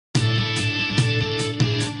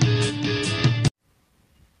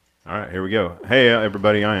All right, here we go. Hey,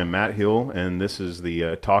 everybody, I am Matt Hill, and this is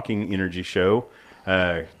the Talking Energy Show.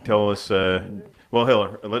 Tell us, well,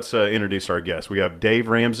 Hill, let's introduce our guest. We have Dave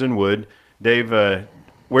Ramsden Wood. Dave, where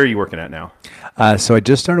are you working at now? So I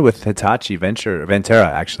just started with Hitachi Ventera,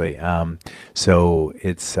 actually. So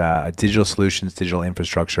it's digital solutions, digital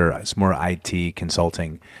infrastructure. It's more IT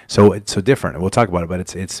consulting. So it's so different. We'll talk about it,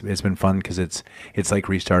 but it's been fun because it's like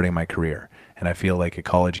restarting my career. And I feel like a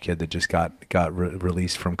college kid that just got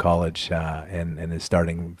released from college and is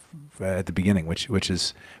starting at the beginning, which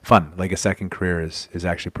is fun. Like a second career is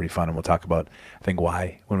actually pretty fun, and we'll talk about I think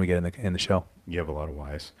why when we get in the show. You have a lot of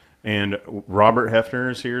whys. And Robert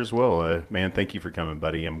Hefner is here as well. Man, thank you for coming,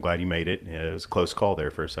 buddy. I'm glad you made it. It was a close call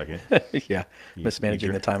there for a second. Yeah,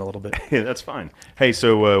 mismanaging the time a little bit. Yeah, that's fine. Hey,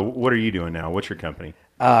 so what are you doing now? What's your company?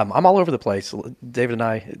 I'm all over the place. David and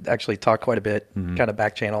I actually talk quite a bit, kind of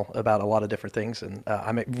back channel about a lot of different things, and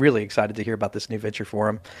I'm really excited to hear about this new venture for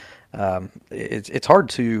him. It's hard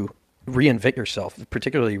to reinvent yourself,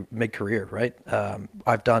 particularly mid-career, right?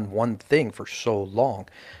 I've done one thing for so long.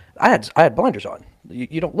 I had blinders on.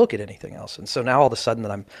 You don't look at anything else. And so now all of a sudden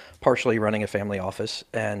that I'm partially running a family office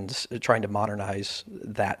and trying to modernize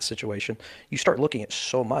that situation, you start looking at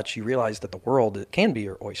so much, you realize that the world can be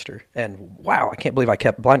your oyster. And wow, I can't believe I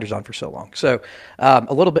kept blinders on for so long. So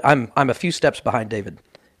a little bit, I'm a few steps behind David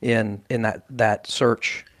in that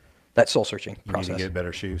search, that soul searching process. You need to get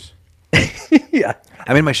better shoes. Yeah.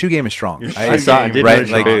 I mean, my shoe game is strong. I saw it. Right?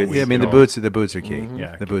 Like, I mean, the boots are key. Mm-hmm.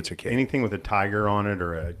 Yeah, the boots are key. Anything with a tiger on it,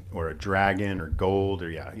 or a dragon, or gold, or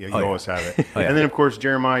you always have it. Yeah. And then, of course,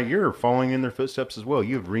 Jeremiah, you're following in their footsteps as well.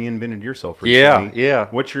 You've reinvented yourself recently. Yeah.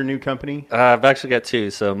 What's your new company? I've actually got two.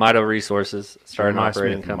 So Mito Resources started an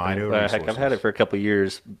operating Smith, company. Heck, I've had it for a couple of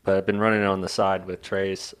years, but I've been running it on the side with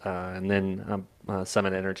Trace, and then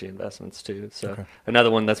Summit Energy Investments too. So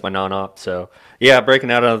another one that's my non-op. So yeah,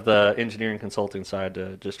 breaking out of the engineering consulting side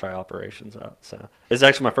to just try operations out. So it's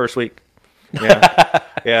actually my first week.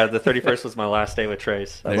 Yeah, the 31st was my last day with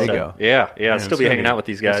Trace. There you go. Yeah, I'll still be hanging out with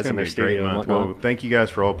these guys in their studio and whatnot. Well, thank you guys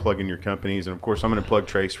for all plugging your companies, and of course, I'm going to plug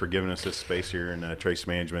Trace for giving us this space here in Trace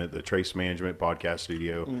Management, the Trace Management Podcast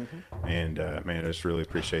Studio. And man, I just really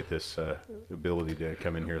appreciate this ability to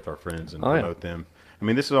come in here with our friends and promote them. I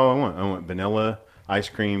mean, this is all I want. I want vanilla ice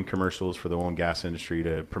cream commercials for the oil and gas industry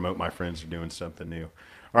to promote my friends are doing something new.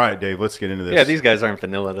 All right, Dave, let's get into this. Yeah, these guys aren't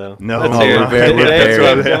vanilla, though. No, we're very.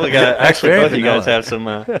 Actually, both of you guys have some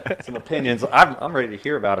opinions. I'm ready to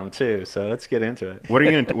hear about them too. So let's get into it. What are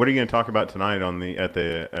you going to talk about tonight at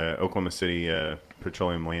the Oklahoma City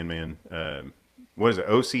Petroleum Landman? What is it?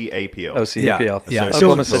 OCAPL. OCAPL. Yeah.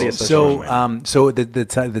 Oklahoma City Association. So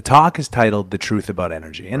the talk is titled "The Truth About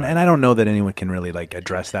Energy," and I don't know that anyone can really like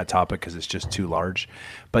address that topic because it's just too large.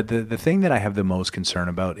 But the thing that I have the most concern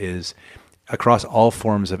about is, across all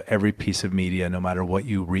forms of every piece of media, no matter what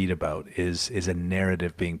you read about, is a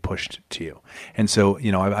narrative being pushed to you. And so,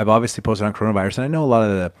 I've obviously posted on coronavirus, and I know a lot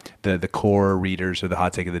of the core readers or the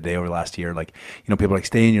hot take of the day over the last year, like, people are like,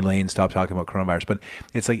 stay in your lane, stop talking about coronavirus. But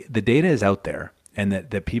it's like the data is out there, and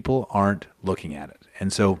that people aren't looking at it.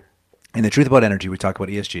 And so, in the Truth About Energy, we talk about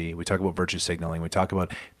ESG, we talk about virtue signaling, we talk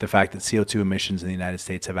about the fact that CO2 emissions in the United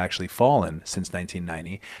States have actually fallen since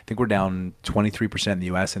 1990. I think we're down 23% in the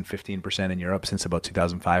US and 15% in Europe since about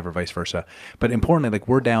 2005 or vice versa. But importantly, like,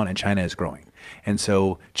 we're down and China is growing. And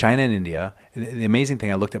so China and India, the amazing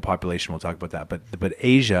thing, I looked at population, we'll talk about that, but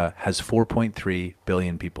Asia has 4.3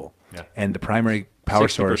 billion people. Yeah. And the primary power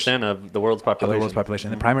source 60% of the world's population.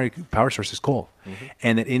 And the primary power source is coal.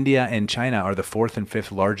 And that India and China are the fourth and fifth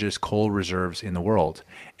largest coal reserves in the world.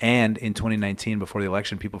 And in 2019, before the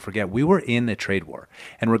election, people forget, we were in a trade war.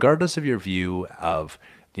 And regardless of your view of,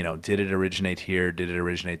 did it originate here? Did it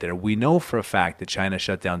originate there? We know for a fact that China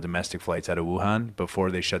shut down domestic flights out of Wuhan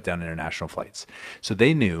before they shut down international flights. So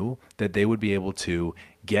they knew that they would be able to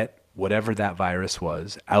get whatever that virus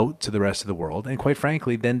was out to the rest of the world. And quite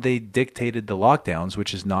frankly, then they dictated the lockdowns,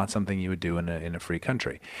 which is not something you would do in a free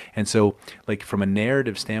country. And so, like, from a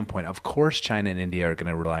narrative standpoint, of course, China and India are going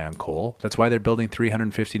to rely on coal. That's why they're building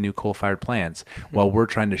 350 new coal-fired plants while we're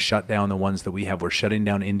trying to shut down the ones that we have. We're shutting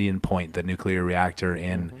down Indian Point, the nuclear reactor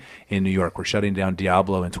in New York. We're shutting down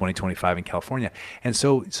Diablo in 2025 in California. And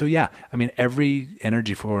so yeah, I mean, every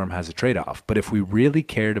energy form has a trade-off. But if we really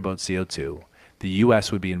cared about CO2, the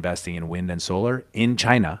U.S. would be investing in wind and solar in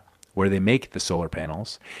China where they make the solar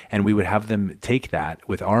panels, and we would have them take that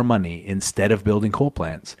with our money instead of building coal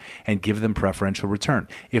plants and give them preferential return.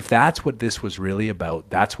 If that's what this was really about,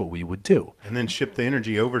 that's what we would do. And then ship the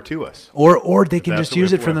energy over to us. Or they can That's just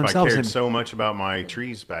use it for if themselves. I cared And so much about my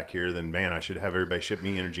trees back here, then man, I should have everybody ship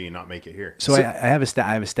me energy and not make it here. so I have a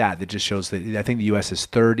stat that just shows that I think the U.S. is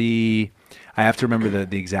 30. I have to remember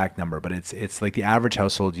the exact number, but it's like the average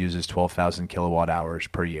household uses 12,000 kilowatt hours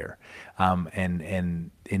per year, and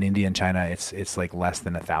in India and China it's like less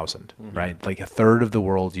than 1,000, right? Like a third of the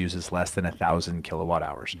world uses less than 1,000 kilowatt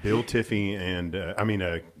hours. Bill Tiffy and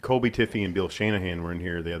Colby Tiffy and Bill Shanahan were in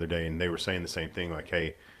here the other day, and they were saying the same thing. Like,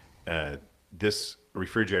 hey, this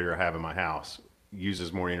refrigerator I have in my house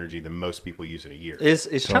uses more energy than most people use in a year.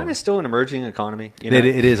 Is China still an emerging economy? You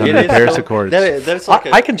It is under the Paris Accords. That's like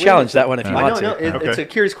I can challenge that one if you want to. It's Okay. a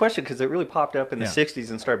curious question because it really popped up in the Yeah. 60s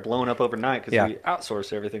and started blowing up overnight because we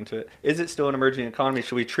outsourced everything to it. Is it still an emerging economy?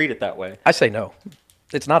 Should we treat it that way? I say no.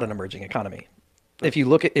 It's not an emerging economy. If you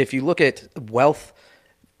look at wealth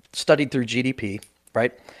studied through GDP,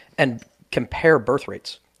 right, and compare birth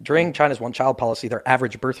rates during China's one-child policy, their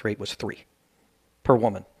average birth rate was 3 per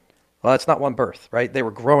woman. Well, that's not one birth, right? They were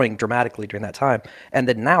growing dramatically during that time, and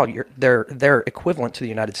then now they're equivalent to the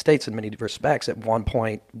United States in many respects at 1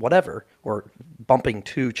 point whatever, or bumping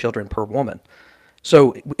 2 children per woman.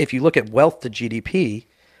 So if you look at wealth to GDP,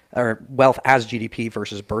 or wealth as GDP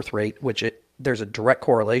versus birth rate, there's a direct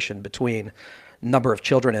correlation between number of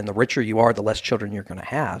children, and the richer you are, the less children you're going to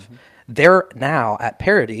have. Mm-hmm. They're now at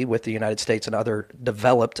parity with the United States and other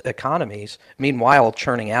developed economies, meanwhile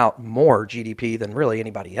churning out more GDP than really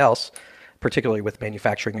anybody else, particularly with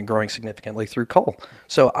manufacturing and growing significantly through coal.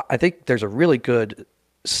 So I think there's a really good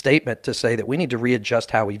statement to say that we need to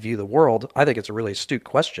readjust how we view the world. I think it's a really astute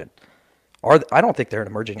question. I don't think they're an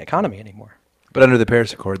emerging economy anymore. But under the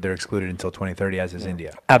Paris Accord, they're excluded until 2030, as is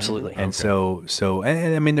India. Absolutely. And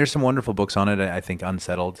and I mean, there's some wonderful books on it. I think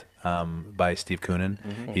Unsettled by Steve Koonin.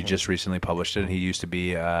 Mm-hmm. He just recently published it. He used to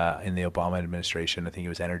be in the Obama administration. I think he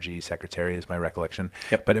was Energy Secretary, is my recollection.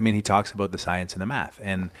 Yep. But I mean, he talks about the science and the math.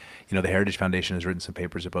 And the Heritage Foundation has written some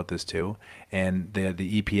papers about this too. And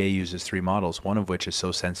the EPA uses 3 models, one of which is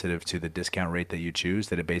so sensitive to the discount rate that you choose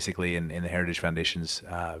that it basically, in the Heritage Foundation's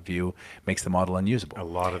view, makes the model unusable. A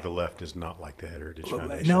lot of the left is not like the Heritage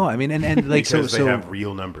Foundation. No, I mean, and like because they have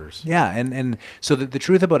real numbers. Yeah, and so the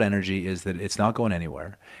truth about energy is that it's not going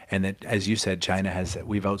anywhere, and that, as you said,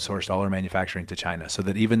 we've outsourced all our manufacturing to China, so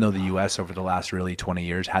that even though the U.S. over the last really 20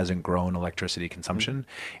 years hasn't grown electricity consumption,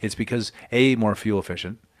 it's because A, more fuel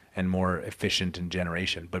efficient and more efficient in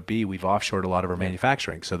generation, but B, we've offshored a lot of our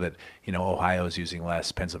manufacturing, so that Ohio is using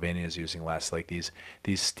less, Pennsylvania is using less, like these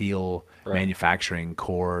steel manufacturing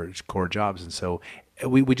core jobs, and so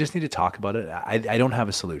we just need to talk about it. I don't have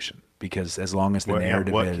a solution, because as long as the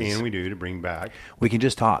narrative what is... What can we do to bring back? We can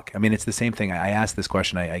just talk. I mean, it's the same thing. I asked this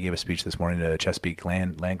question. I gave a speech this morning to Chesapeake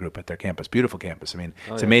Land Group at their campus. Beautiful campus. I mean,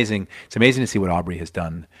 it's amazing. It's amazing to see what Aubrey has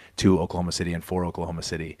done to Oklahoma City and for Oklahoma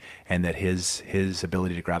City, and that his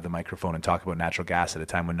ability to grab the microphone and talk about natural gas at a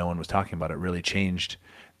time when no one was talking about it really changed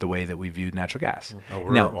the way that we viewed natural gas. Oh,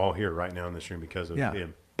 we're all here right now in this room because of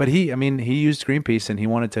him. But he used Greenpeace, and he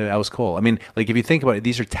wanted to oust coal. I mean, like, if you think about it,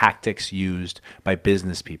 these are tactics used by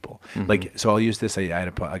business people. Mm-hmm. Like, so I'll use this. I had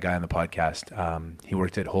a guy on the podcast. He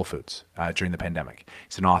worked at Whole Foods during the pandemic.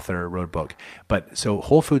 He's an author, wrote a book. But so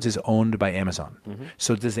Whole Foods is owned by Amazon. Mm-hmm.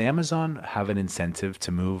 So does Amazon have an incentive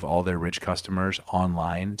to move all their rich customers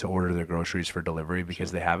online to order their groceries for delivery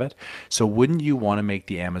because they have it? So wouldn't you want to make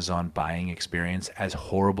the Amazon buying experience as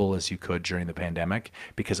horrible as you could during the pandemic?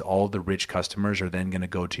 Because all the rich customers are then going to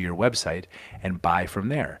go to your website and buy from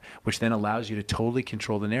there, which then allows you to totally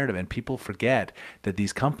control the narrative. And people forget that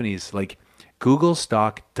these companies, like Google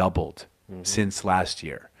stock, doubled since last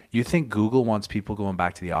year. You think Google wants people going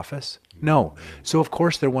back to the office? No. So of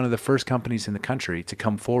course they're one of the first companies in the country to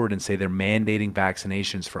come forward and say they're mandating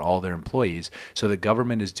vaccinations for all their employees. So the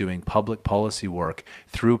government is doing public policy work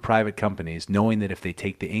through private companies, knowing that if they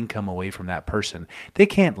take the income away from that person, they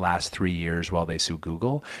can't last 3 years while they sue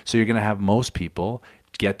Google. So you're going to have most people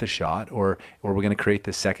get the shot, or we're going to create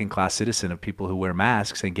this second-class citizen of people who wear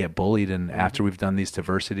masks and get bullied. And after we've done these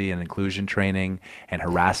diversity and inclusion training and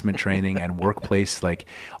harassment training and workplace, like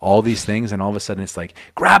all these things, and all of a sudden it's like,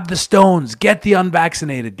 grab the stones, get the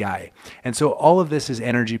unvaccinated guy. And so all of this is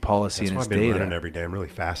energy policy. That's and why it's I've been data. running every day. I'm really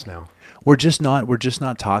fast now. We're just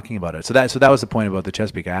not talking about it. So that was the point about the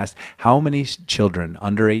Chesapeake. I asked, how many children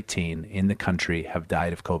under 18 in the country have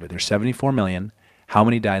died of COVID? There's 74 million. How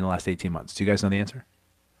many died in the last 18 months? Do you guys know the answer?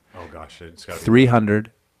 Oh gosh, it's got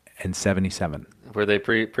 350 277. Were they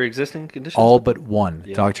pre-existing conditions? All but one.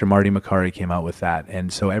 Yeah. Dr. Marty Makari came out with that.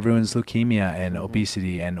 And so everyone's leukemia and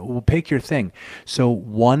obesity, and we'll pick your thing. So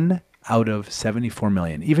 1 out of 74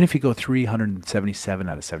 million, even if you go 377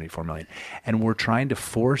 out of 74 million, and we're trying to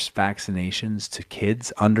force vaccinations to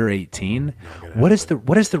kids under 18, what is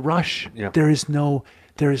the rush? Yeah. There is no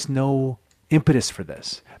impetus for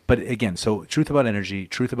this. But again, so truth about energy,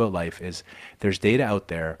 truth about life is there's data out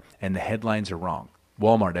there and the headlines are wrong.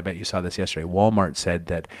 Walmart, I bet you saw this yesterday. Walmart said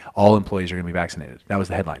that all employees are going to be vaccinated. That was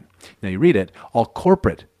the headline. Now you read it, all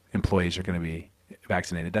corporate employees are going to be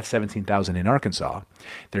vaccinated. That's 17,000 in Arkansas.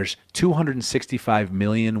 There's 265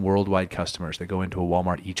 million worldwide customers that go into a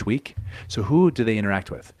Walmart each week. So who do they interact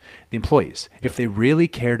with? The employees. If they really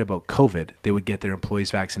cared about COVID, they would get their employees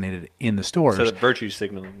vaccinated in the stores. So the virtue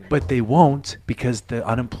signaling. But they won't, because the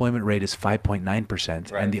unemployment rate is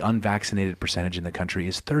 5.9% Right. and the unvaccinated percentage in the country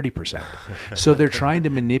is 30%. So they're trying to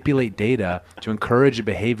manipulate data to encourage a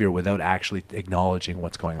behavior without actually acknowledging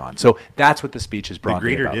what's going on. So that's what the speech is The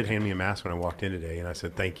broadly greeter about. did hand me a mask when I walked in today, and I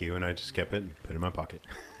said thank you, and I just kept it and put it in my pocket.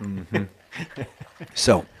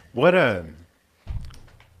 So What I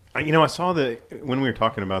saw when we were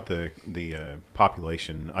talking about the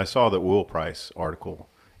population, I saw the oil price article.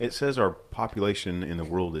 It says our population in the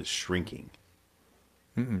world is shrinking.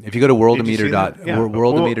 if you go to Did you see that? Yeah.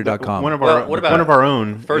 worldometer.com, One of Well, our what about one of our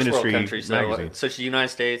own First industry world countries, though, magazines. such as the United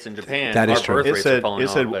States and Japan, That is our true. birth It rates said are falling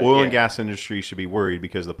off, but oil yeah. and gas industry should be worried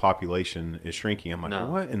because the population is shrinking. I'm like, No.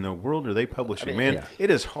 what in the world are they publishing? I mean, Man, yeah. it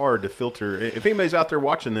is hard to filter. If anybody's out there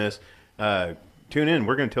watching this, tune in.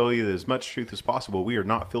 We're going to tell you as much truth as possible. We are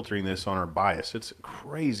not filtering this on our bias. It's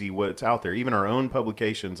crazy what's out there. Even our own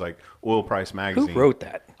publications like Oil Price Magazine. Who wrote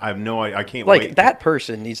that? I have no idea. I can't Like wait. that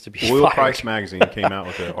person needs to be Oil fired. Price Magazine came out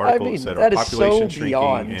with an article mean, that said that our is so population shrinking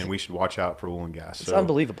beyond. and we should watch out for oil and gas. It's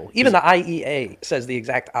unbelievable. Even the IEA says the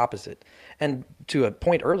exact opposite. And to a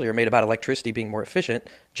point earlier made about electricity being more efficient,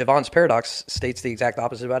 Javon's paradox states the exact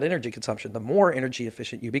opposite about energy consumption. The more energy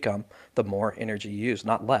efficient you become, the more energy you use,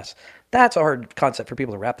 not less. That's a hard concept for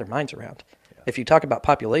people to wrap their minds around. Yeah. If you talk about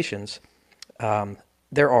populations,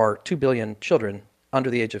 there are 2 billion children under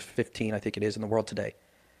the age of 15, I think it is, in the world today.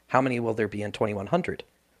 How many will there be in 2100?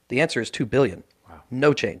 The answer is 2 billion. Wow.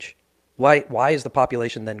 No change. Why is the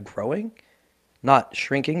population then growing? Not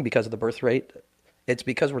shrinking because of the birth rate. It's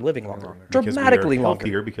because we're living longer, dramatically longer.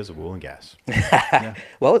 Healthier because of oil and gas.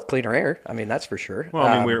 Well, it's cleaner air. I mean, that's for sure. Well,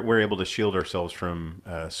 I mean, we're able to shield ourselves from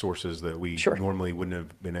sources that we Sure. normally wouldn't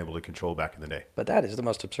have been able to control back in the day. But that is the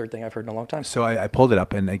most absurd thing I've heard in a long time. So I pulled it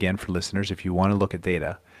up, and again, for listeners, if you want to look at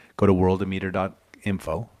data, go to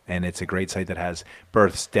worldometer.info, and it's a great site that has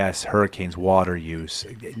births, deaths, hurricanes, water use,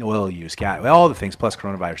 oil use, gas, all the things, plus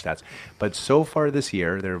coronavirus stats. But so far this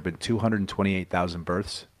year, there have been 228,000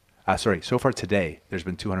 births. So far today, there's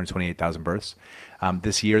been 228,000 births.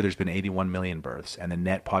 This year, there's been 81 million births, and the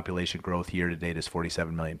net population growth year to date is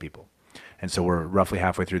 47 million people. And so we're roughly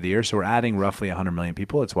halfway through the year. So we're adding roughly 100 million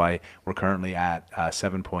people. That's why we're currently at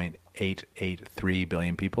 7.883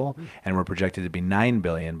 billion people, and we're projected to be 9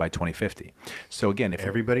 billion by 2050. So again, if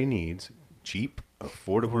Everybody needs cheap,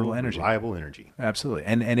 affordable, energy. reliable energy. Absolutely.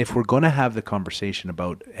 And if we're going to have the conversation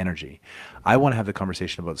about energy, I want to have the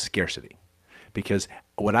conversation about scarcity. Because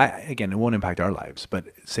it won't impact our lives, but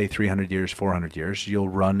say 300 years, 400 years, you'll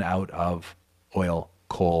run out of oil,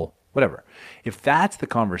 coal, whatever. If that's the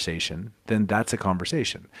conversation, then that's a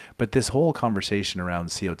conversation. But this whole conversation around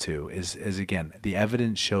CO2 is again, the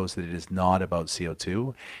evidence shows that it is not about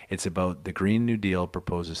CO2. It's about the Green New Deal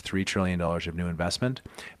proposes $3 trillion of new investment.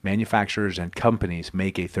 Manufacturers and companies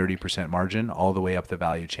make a 30% margin all the way up the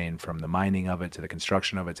value chain, from the mining of it to the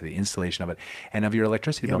construction of it to the installation of it. And of your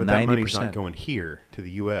electricity bill, But that 90%. money's not going here to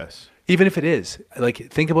the U.S. Even if it is,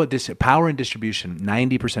 like, think about this: power and distribution.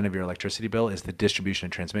 90% of your electricity bill is the distribution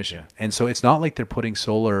and transmission. Yeah. And so it's not like they're putting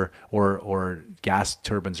solar or gas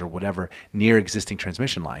turbines or whatever near existing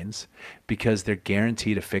transmission lines, because they're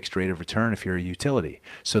guaranteed a fixed rate of return if you're a utility.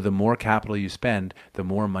 So the more capital you spend, the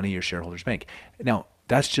more money your shareholders make. Now,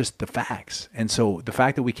 that's just the facts. And so the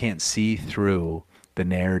fact that we can't see through the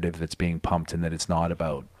narrative that's being pumped, and that it's not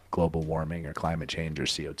about global warming or climate change or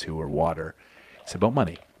CO2 or water, it's about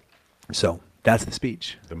money. So that's the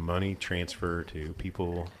speech. The money transfer to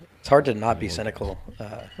people. It's hard to not be cynical.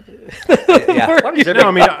 Yeah. No,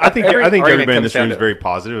 I mean, I think Every everybody in argument this comes down room is to- very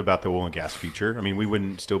positive about the oil and gas future. I mean, we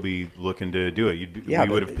wouldn't still be looking to do it. We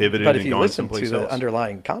would have pivoted But and if you gone listen to someplace the else.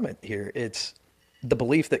 underlying comment here, it's the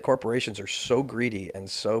belief that corporations are so greedy and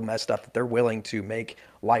so messed up that they're willing to make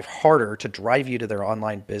life harder to drive you to their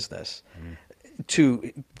online business.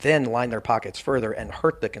 To then line their pockets further and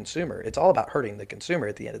hurt the consumer. It's all about hurting the consumer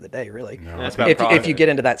at the end of the day, really. That's about If profit. you get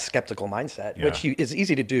into that skeptical mindset, Yeah. which is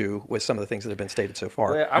easy to do with some of the things that have been stated so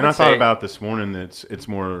far. Well, And would I thought say- about this morning that it's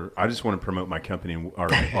more. I just want to promote my company and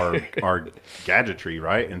our gadgetry,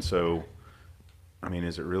 right? And so, I mean,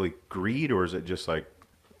 is it really greed or is it just like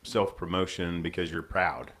self promotion because you're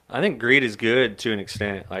proud? I think greed is good to an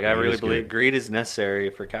extent. Like I It really is believe good. greed is necessary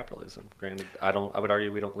for capitalism. Granted, I would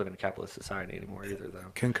argue we don't live in a capitalist society anymore either, though.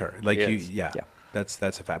 Concur. Like Yes. yeah. Yeah. That's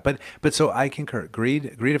a fact. But so I concur.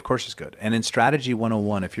 Greed of course is good. And in strategy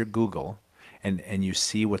 101, if you're Google and you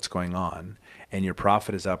see what's going on and your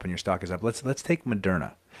profit is up and your stock is up, let's take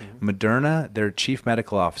Moderna. Moderna, their chief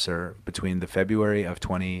medical officer between the February of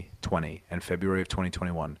 2020 and February of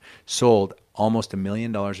 2021 sold almost $1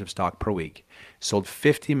 million of stock per week, sold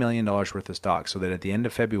 $50 million worth of stock so that at the end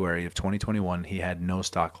of February of 2021, he had no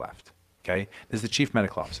stock left. Okay, this is the chief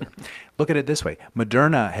medical officer. Look at it this way.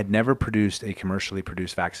 Moderna had never produced a commercially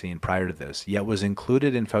produced vaccine prior to this, yet was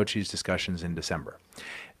included in Fauci's discussions in December.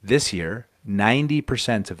 This year,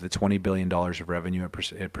 90% of the $20 billion of revenue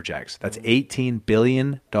it projects, that's $18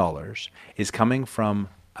 billion, is coming from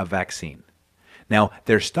a vaccine. Now,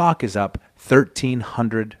 their stock is up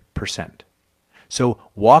 1,300%. So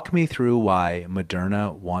walk me through why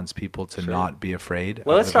Moderna wants people to not be afraid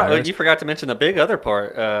Well, of let's the talk. virus. You forgot to mention the big other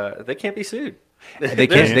part. They can't be sued. They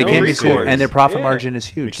There's can't no be sued, recourse. and their profit Yeah. margin is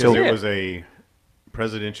huge. Because So it was a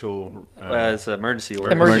presidential. It's an emergency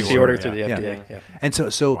order. Emergency order, order through the yeah. FDA. Yeah. And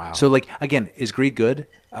so like again, is greed good?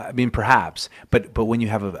 I mean, perhaps, but when you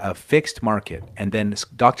have a fixed market, and then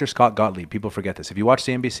Dr. Scott Gottlieb, people forget this. If you watch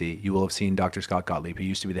CNBC, you will have seen Dr. Scott Gottlieb, who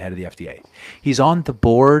used to be the head of the FDA. He's on the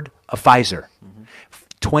board of Pfizer.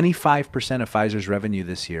 25% of Pfizer's revenue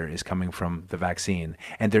this year is coming from the vaccine,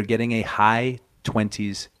 and they're getting a high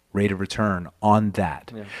 20s rate of return on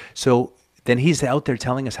that. So then he's out there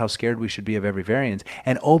telling us how scared we should be of every variant.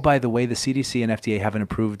 And oh, by the way, the CDC and FDA haven't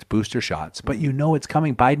approved booster shots, but you know it's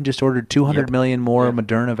coming. Biden just ordered 200 million more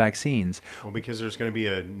Moderna vaccines. Well, because there's going to be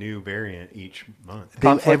a new variant each month.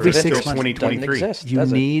 Conflict every of 6 interest months, Twenty- doesn't 2023. exist, you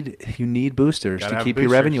does it? need boosters Gotta to have keep your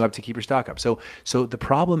boosters. revenue up, to keep your stock up. So the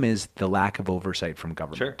problem is the lack of oversight from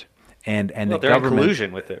government. Sure. And Well, the they're in government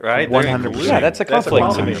collusion with it, right? They're in 100%. collusion. Yeah, that's a conflict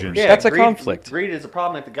problem. to me. Yeah, That's a greed- conflict. Greed is a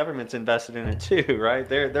problem if the government's invested in it too, right?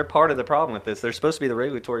 They're part of the problem with this. They're supposed to be the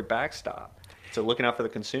regulatory backstop. So looking out for the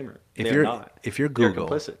consumer. They're not. If you're They're Google,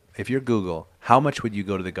 complicit. how much would you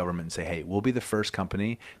go to the government and say, "Hey, we'll be the first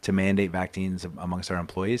company to mandate vaccines amongst our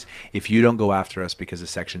employees if you don't go after us because of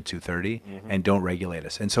Section 230 and don't regulate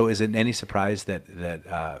us"? And so, is it any surprise that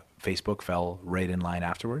Facebook fell right in line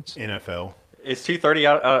afterwards? NFL. Is 230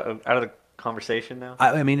 out of the conversation now?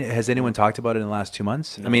 I mean, has anyone talked about it in the last 2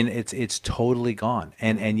 months? I mean, it's totally gone.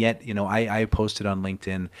 And yet, I posted on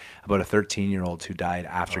LinkedIn about a 13-year-old who died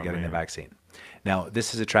after getting the vaccine. Now,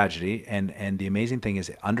 this is a tragedy, and the amazing thing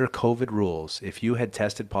is, under COVID rules, if you had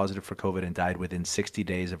tested positive for COVID and died within 60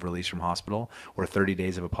 days of release from hospital, or 30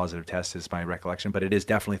 days of a positive test is my recollection, but it is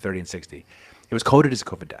definitely 30 and 60. It was coded as a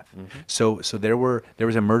COVID death. So there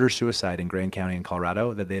was a murder-suicide in Grand County in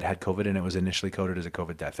Colorado that they had COVID, and it was initially coded as a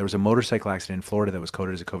COVID death. There was a motorcycle accident in Florida that was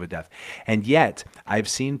coded as a COVID death. And yet, I've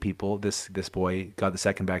seen people, this boy got the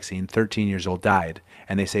second vaccine, 13 years old, died,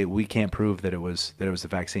 and they say, we can't prove that it was the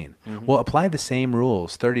vaccine. Well, apply the same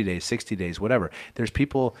rules, 30 days, 60 days, whatever. There's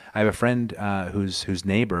people, I have a friend whose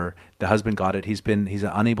neighbor, the husband got it. He's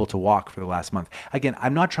unable to walk for the last month. Again,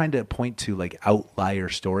 I'm not trying to point to like outlier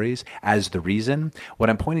stories as the reason. What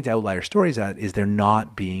I'm pointing to outlier stories at is they're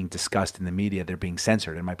not being discussed in the media. They're being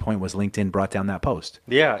censored. And my point was LinkedIn brought down that post.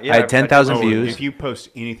 Yeah. I had 10,000 Oh, views. if you post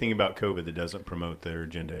anything about COVID that doesn't promote their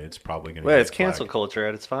agenda, it's probably going to. Well, it's cancel culture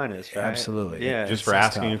at its finest, right? Absolutely. Yeah. Just it's for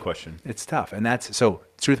asking tough. a question. It's tough. And that's so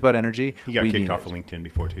truth about energy. He got we kicked need off it. of LinkedIn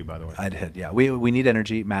before too, by the way. I did, yeah. We need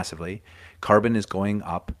energy massively. Carbon is going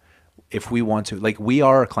up. If we want to, like, we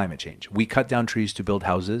are climate change. We cut down trees to build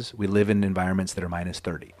houses. We live in environments that are minus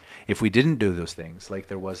 30. If we didn't do those things, like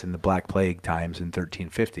there was in the Black Plague times in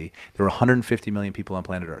 1350, there were 150 million people on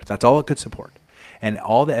planet Earth. That's all it could support. And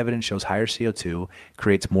all the evidence shows higher CO2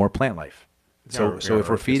 creates more plant life. So Yeah, if we're Earth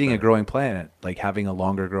gets feeding a better. growing planet, like having a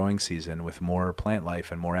longer growing season with more plant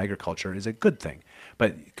life and more agriculture is a good thing.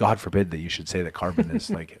 But God forbid that you should say that carbon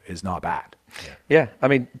is not bad. Yeah, I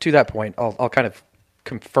mean, to that point, I'll kind of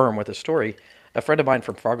confirm with a story. A friend of mine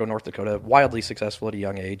from Fargo, North Dakota, wildly successful at a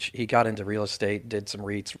young age. He got into real estate, did some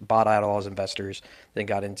REITs, bought out all his investors, then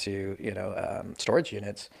got into storage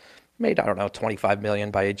units. Made, I don't know, $25 million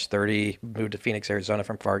by age 30. Moved to Phoenix, Arizona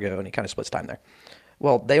from Fargo, and he kind of splits time there.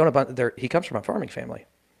 Well, they own a bunch. He comes from a farming family.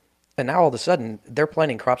 And now all of a sudden, they're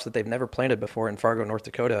planting crops that they've never planted before in Fargo, North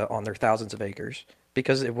Dakota on their thousands of acres.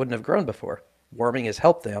 because it wouldn't have grown before. Warming has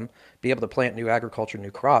helped them be able to plant new agriculture, new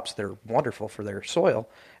crops that are wonderful for their soil,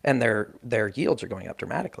 and their yields are going up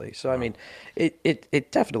dramatically. So I mean,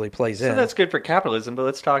 it definitely plays So in. that's good for capitalism, but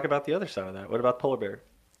let's talk about the other side of that. What about polar bear?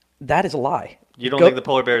 That is a lie. You don't think the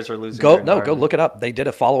polar bears are losing their Go environment? look it up. They did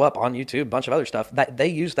a follow up on YouTube, a bunch of other stuff. That they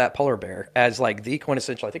used that polar bear as like the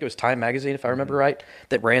quintessential. I think it was Time magazine, if I remember right,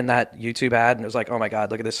 that ran that YouTube ad, and it was like, oh my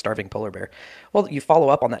God, look at this starving polar bear. Well, you follow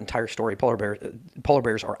up on that entire story. Polar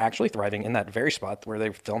bears are actually thriving in that very spot where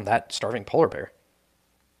they filmed that starving polar bear.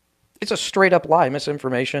 It's a straight up lie,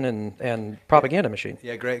 misinformation, and propaganda machine.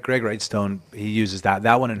 Yeah, Greg Wrightstone, he uses that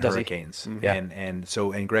one in Does he? hurricanes. Yeah.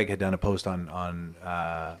 And Greg had done a post on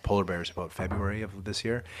polar bears about February of this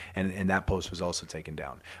year, and that post was also taken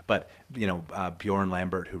down. But Bjorn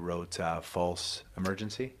Lambert, who wrote False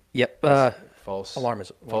Emergency. Yep. False Alarm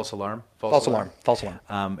is false alarm. false alarm. False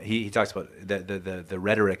alarm. He talks about the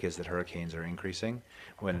rhetoric is that hurricanes are increasing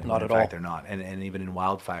when Not in at fact all. they're not, and even in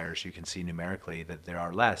wildfires you can see numerically that there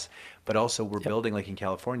are less. But also we're building, like in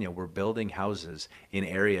California, we're building houses in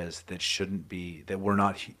areas that shouldn't be, that were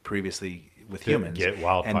not previously with To humans, get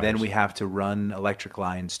wildfires. and then we have to run electric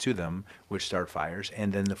lines to them, which start fires,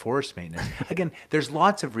 and then the forest maintenance. Again, there's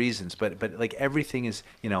lots of reasons, but like everything is,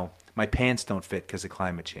 my pants don't fit because of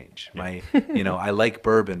climate change. My, I like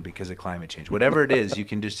bourbon because of climate change. Whatever it is, you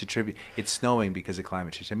can just attribute. It's snowing because of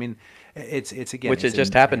climate change. I mean, it's again, Which it's has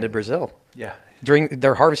just happened in Brazil. Yeah.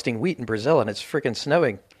 They're harvesting wheat in Brazil, and it's freaking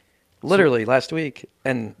snowing, literally last week.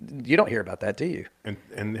 And you don't hear about that, do you?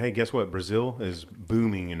 And hey, guess what? Brazil is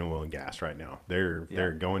booming in oil and gas right now.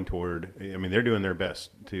 They're going toward. I mean, they're doing their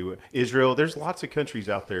best to Israel. There's lots of countries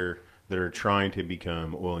out there that are trying to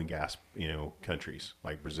become oil and gas, countries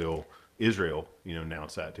like Brazil. Israel,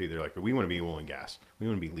 announced that too. They're like, we want to be oil and gas. We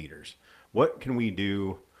want to be leaders. What can we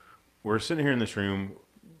do? We're sitting here in this room,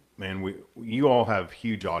 man. You all have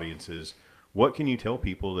huge audiences. What can you tell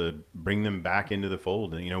people to bring them back into the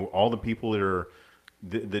fold? And all the people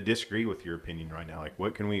that disagree with your opinion right now, like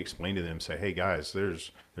what can we explain to them? Say, hey guys,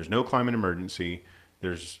 there's no climate emergency.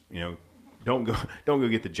 There's don't go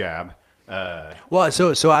get the jab. Well,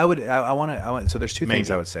 so I want. So there's two things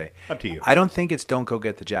Maybe. I would say. Up to you. I don't think it's don't go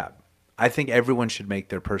get the jab. I think everyone should make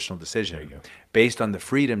their personal decision based on the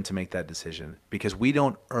freedom to make that decision, because we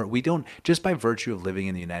don't just by virtue of living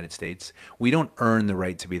in the United States, we don't earn the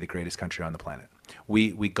right to be the greatest country on the planet.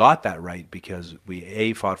 We got that right because we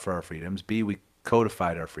A, fought for our freedoms, B, we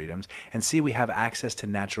codified our freedoms, and C, we have access to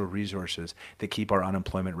natural resources that keep our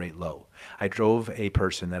unemployment rate low. I drove a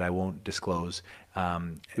person that I won't disclose,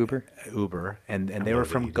 Uber, and they were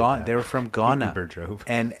from Ghana. They were from Ghana. Uber drove.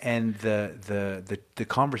 And the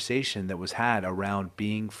conversation that was had around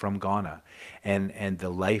being from Ghana and the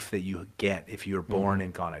life that you get if you're born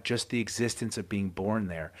in Ghana, just the existence of being born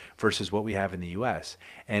there versus what we have in the US.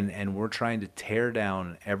 And we're trying to tear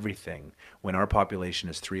down everything when our population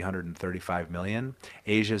is 335 million.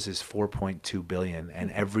 Asia's is 4.2 billion,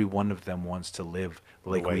 and every one of them wants to live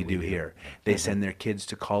like way we we do do. here. They send their kids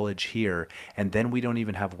to college here, and then we don't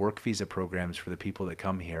even have work visa programs for the people that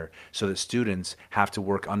come here, so that students have to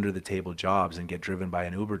work under the table jobs and get driven by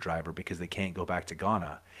an Uber driver because they can't go back to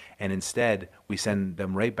Ghana. And instead, we send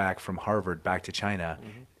them right back from Harvard back to China,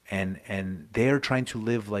 and they're trying to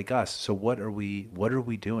live like us. So what are we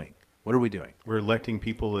doing? What are we doing? We're electing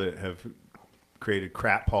people that have created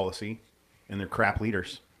crap policy, and they're crap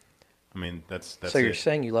leaders. I mean, that's So you're it.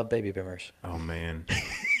 saying you love baby boomers? Oh man.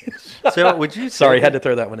 So would you say Sorry, had to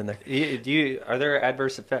throw that one in there. Are there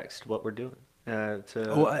adverse effects to what we're doing? To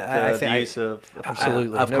I the think use of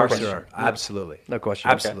Absolutely. Of No course question. there are. Absolutely. No question.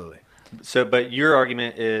 Absolutely. So, but your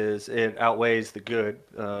argument is it outweighs the good,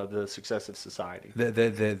 the success of society.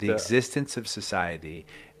 The existence of society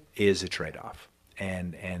is a trade-off,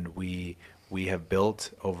 and we have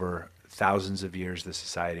built over thousands of years the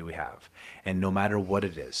society we have, and no matter what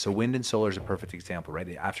it is. So wind and solar is a perfect example,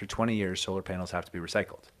 right? After 20 years, solar panels have to be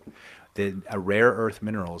recycled. The rare earth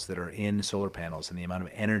minerals that are in solar panels and the amount of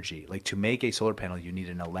energy, like to make a solar panel, you need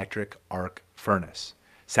an electric arc furnace.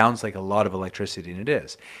 Sounds like a lot of electricity, and it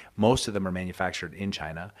is. Most of them are manufactured in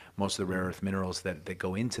China. Most of the rare earth minerals that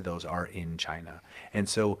go into those are in China. And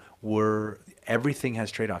so everything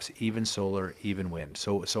has trade-offs, even solar, even wind.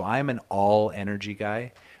 So I'm an all energy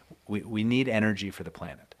guy. We need energy for the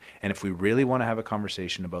planet. And if we really want to have a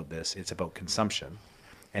conversation about this, it's about consumption.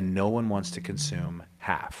 and no one wants to consume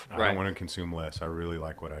half. I don't want to consume less. I really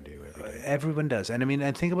like what I do every day. Everyone does. And I mean,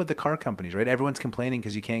 and think about the car companies, right? Everyone's complaining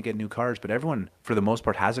because you can't get new cars, but everyone, for the most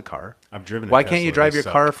part, has a car. I've driven a Why can't you Tesla. drive They your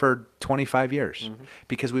suck. car for 25 years?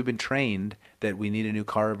 Because we've been trained that we need a new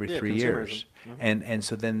car every 3 years. And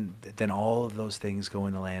so then all of those things go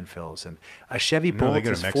in the landfills. And a Chevy No, Bolt they go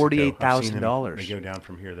to is Mexico. I've seen them. $48,000. They go down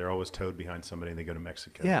from here. They're always towed behind somebody, and they go to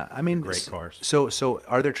Mexico. Yeah, I mean, Great cars. So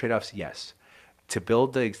are there trade-offs? Yes. To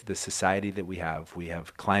build the society that we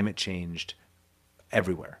have climate changed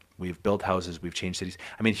everywhere. We've built houses. We've changed cities.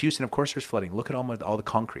 I mean, Houston, of course, there's flooding. Look at all the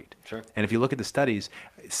concrete. Sure. And if you look at the studies,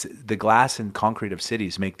 the glass and concrete of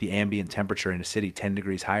cities make the ambient temperature in a city 10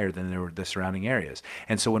 degrees higher than the surrounding areas.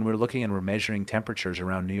 And so when we're looking and we're measuring temperatures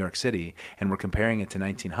around New York City and we're comparing it to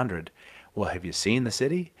 1900, well, have you seen the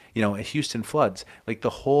city? You know, Houston floods. Like the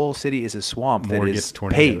whole city is a swamp More that gets is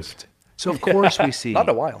tornadoes. paved. So of course we see Not in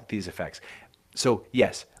a while. these effects. So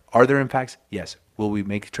yes, are there impacts? Yes. Will we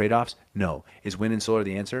make trade-offs? No. Is wind and solar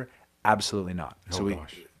the answer? Absolutely not. Oh,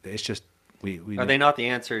 gosh. It's just we Are they not the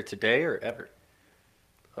answer today or ever?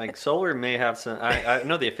 Like solar may have some. I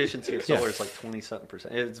know the efficiency of solar is like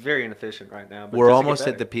 20-something%. It's very inefficient right now. But we're does it get almost at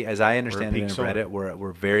better? the peak. As I understand it peak in solar. Reddit,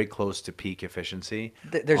 we're very close to peak efficiency.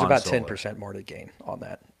 There's on about solar. 10% more to gain on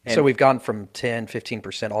that. And- So we've gone from 10,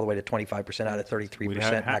 15% all the way to 25% out of 33% We'd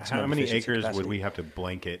have- maximum how many efficiency acres capacity. would we have to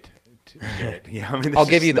blanket to get? Yeah, I mean, I'll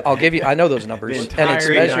give you. I know those numbers, and entire it's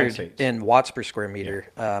United measured States. in watts per square meter.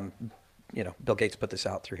 Bill Gates put this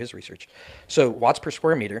out through his research. So watts per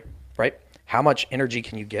square meter, right? How much energy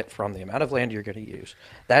can you get from the amount of land you're going to use?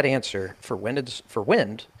 That answer for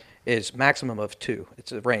wind is maximum of 2.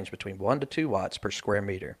 It's a range between 1 to 2 watts per square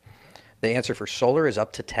meter. The answer for solar is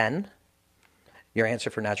up to 10. Your answer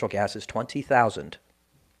for natural gas is 20,000.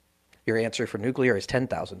 Your answer for nuclear is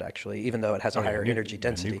 10,000, actually, even though it has a higher energy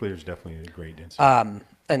density. Nuclear is definitely a great density.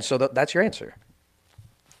 And so that's your answer.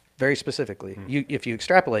 Very specifically. If you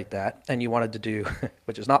extrapolate that and you wanted to do,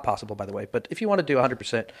 which is not possible, by the way, but if you want to do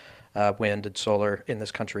 100% wind and solar in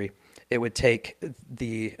this country, it would take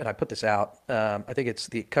and I put this out, I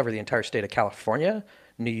think cover the entire state of California,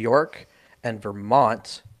 New York, and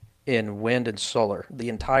Vermont in wind and solar, the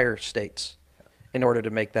entire states, in order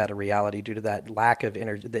to make that a reality due to that lack of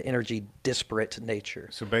energy, the energy disparate nature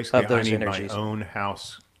So basically, of those I need energies. my own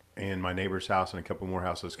house and my neighbor's house and a couple more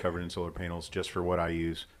houses covered in solar panels just for what I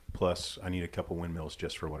use. Plus, I need a couple windmills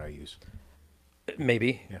just for what I use.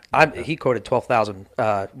 Maybe. Yeah. He quoted 12,000,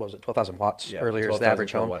 what was it, 12,000 watts Yeah, earlier as the 12,000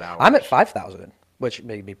 average home. kilowatt hours. I'm at 5,000, which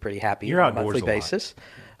made me pretty happy You're on a outdoors monthly a lot. basis.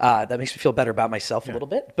 That makes me feel better about myself a little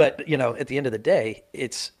bit. But, at the end of the day,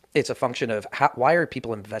 it's a function of why are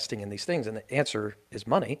people investing in these things? And the answer is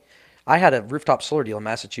money. I had a rooftop solar deal in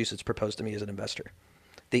Massachusetts proposed to me as an investor.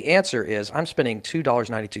 The answer is I'm spending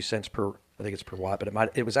 $2.92 per, I think it's per watt,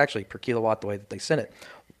 but it was actually per kilowatt the way that they sent it.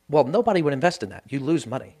 Well, nobody would invest in that. You lose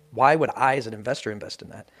money. Why would I, as an investor, invest in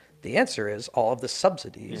that? The answer is all of the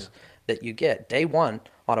subsidies that you get. Day one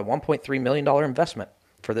on a $1.3 million investment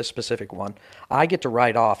for this specific one, I get to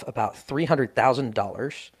write off about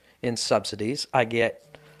 $300,000 in subsidies. I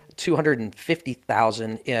get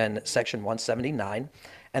 $250,000 in Section 179.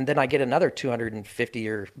 And then I get another $250,000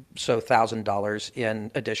 or so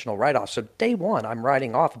in additional write-offs. So day one, I'm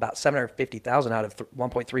writing off about $750,000 out of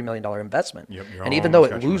 $1.3 million investment. Yep, you're And even though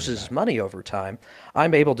almost it got your money loses back. money over time,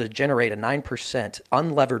 I'm able to generate a 9%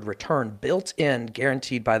 unlevered return built in,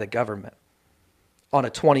 guaranteed by the government on a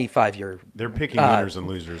 25-year. They're picking winners and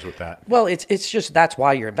losers with that. Well, it's just that's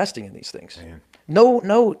why you're investing in these things. Man.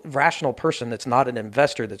 No rational person that's not an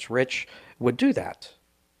investor that's rich would do that.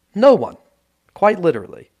 No one. Quite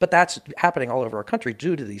literally. But that's happening all over our country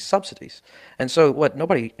due to these subsidies. And so what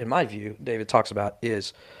nobody, in my view, David, talks about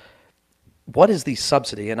is what is the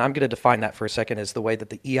subsidy? And I'm going to define that for a second as the way that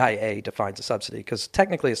the EIA defines a subsidy. Because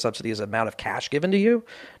technically a subsidy is an amount of cash given to you.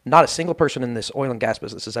 Not a single person in this oil and gas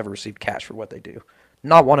business has ever received cash for what they do.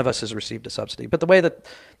 Not one of us has received a subsidy. But the way that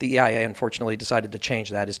the EIA unfortunately decided to change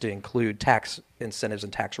that is to include tax incentives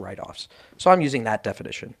and tax write-offs. So I'm using that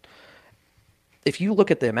definition. If you look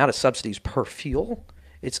at the amount of subsidies per fuel,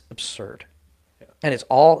 it's absurd. And it's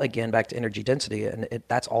all, again, back to energy density, and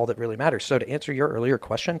that's all that really matters. So to answer your earlier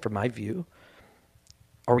question, from my view,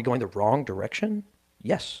 are we going the wrong direction?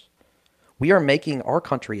 Yes. We are making our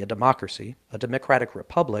country a democracy, a democratic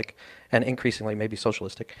republic, and increasingly maybe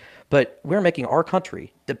socialistic, but we're making our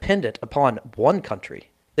country dependent upon one country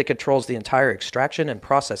that controls the entire extraction and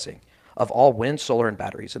processing of all wind, solar, and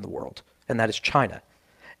batteries in the world, and that is China.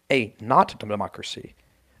 A not democracy,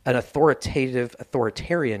 an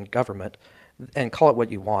authoritarian government, and call it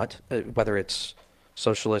what you want, whether it's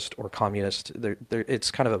socialist or communist.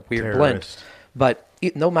 It's kind of a weird blend. Terrorist. But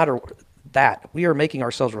no matter that, we are making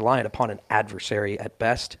ourselves reliant upon an adversary at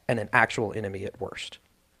best and an actual enemy at worst.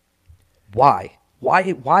 Why?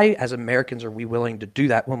 Why as Americans are we willing to do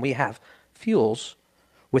that when we have fuels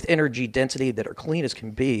with energy density that are clean as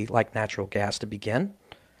can be, like natural gas to begin?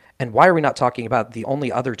 And why are we not talking about the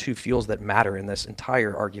only other two fuels that matter in this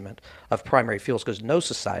entire argument of primary fuels? Because no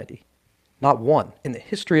society, not one in the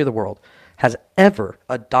history of the world, has ever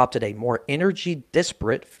adopted a more energy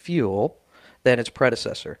disparate fuel than its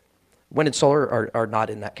predecessor. Wind and solar are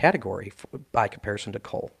not in that category by comparison to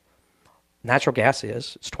coal. Natural gas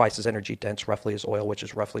is. It's twice as energy dense, roughly, as oil, which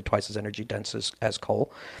is roughly twice as energy dense as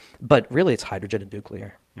coal. But really, it's hydrogen and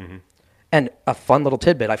nuclear. Mm-hmm. And a fun little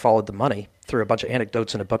tidbit, I followed the money through a bunch of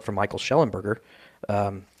anecdotes in a book from Michael Schellenberger.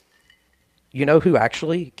 You know who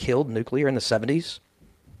actually killed nuclear in the 70s?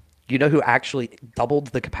 You know who actually doubled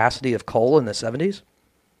the capacity of coal in the 70s?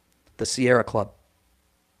 The Sierra Club.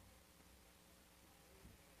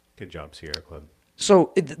 Good job, Sierra Club.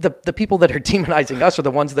 So the people that are demonizing us are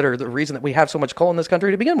the ones that are the reason that we have so much coal in this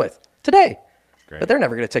country to begin with today. Great. But they're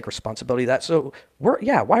never going to take responsibility of that. So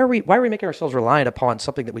why are we making ourselves reliant upon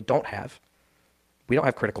something that we don't have? We don't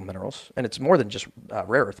have critical minerals, and it's more than just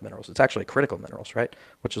rare earth minerals. It's actually critical minerals, right?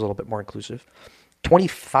 Which is a little bit more inclusive.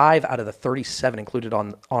 25 out of the 37 included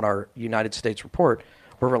on our United States report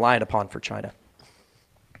were reliant upon for China,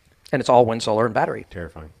 and it's all wind, solar, and battery.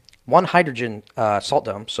 Terrifying. One hydrogen salt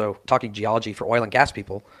dome. So talking geology for oil and gas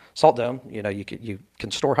people, salt dome. You know, you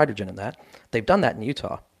can store hydrogen in that. They've done that in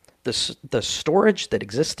Utah. The storage that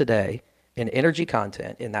exists today in energy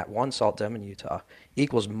content in that one salt dome in Utah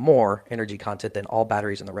equals more energy content than all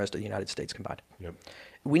batteries in the rest of the United States combined. Yep.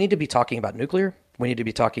 We need to be talking about nuclear. We need to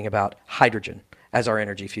be talking about hydrogen as our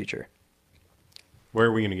energy future. Where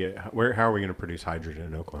are we going to get? How are we going to produce hydrogen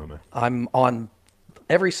in Oklahoma? I'm on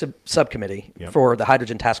every subcommittee Yep. for the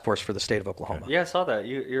Hydrogen Task Force for the state of Oklahoma. Yeah, I saw that.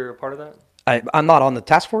 You're a part of that? I'm not on the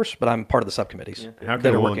task force, but I'm part of the subcommittees. How that can are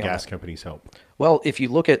oil and working on gas that. companies help? Well, if you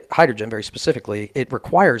look at hydrogen very specifically, it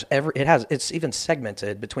requires it's even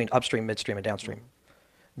segmented between upstream, midstream, and downstream.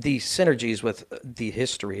 The synergies with the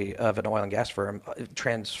history of an oil and gas firm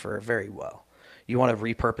transfer very well. You want to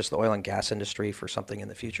repurpose the oil and gas industry for something in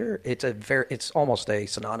the future, it's almost a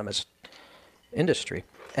synonymous industry.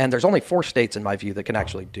 And there's only 4 states, in my view, that can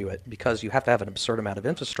actually do it because you have to have an absurd amount of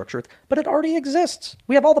infrastructure, but it already exists.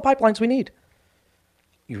 We have all the pipelines we need.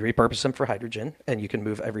 You repurpose them for hydrogen, and you can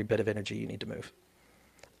move every bit of energy you need to move.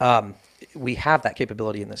 We have that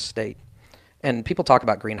capability in this state. And people talk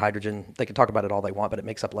about green hydrogen. They can talk about it all they want, but it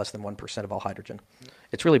makes up less than 1% of all hydrogen.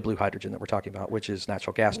 It's really blue hydrogen that we're talking about, which is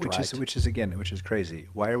natural gas derived. Which is crazy.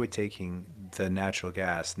 Why are we taking the natural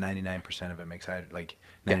gas? 99% of it makes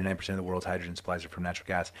 99% of the world's hydrogen supplies are from natural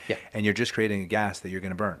gas. Yeah. And you're just creating a gas that you're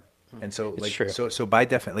going to burn. And so, It's true. so by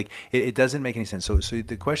definition, it doesn't make any sense. So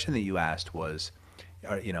the question that you asked was,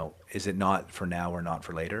 is it not for now or not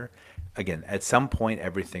for later? Again, at some point,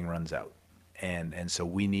 everything runs out. And so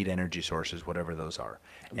we need energy sources, whatever those are,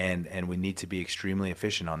 and we need to be extremely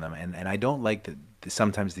efficient on them. And I don't like that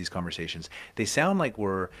sometimes these conversations, they sound like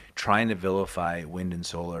we're trying to vilify wind and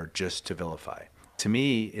solar just to vilify. To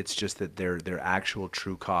me, it's just that their actual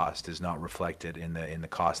true cost is not reflected in the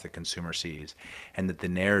cost that consumer sees, and that the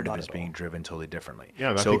narrative is being driven totally differently.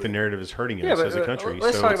 Yeah, I think the narrative is hurting Yeah, us but, as a country.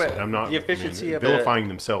 let's so talk it's- about I'm not the efficiency of vilifying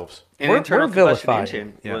themselves. An We're internal combustion vilifying.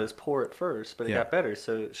 engine Yeah. was poor at first, but it Yeah. got better.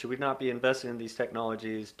 So should we not be investing in these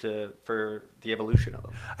technologies for the evolution of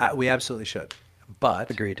them? We absolutely should,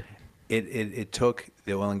 but Agreed. It took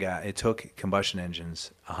the oil and gas. It took combustion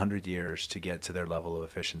engines 100 years to get to their level of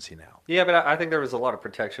efficiency now. Yeah, but I think there was a lot of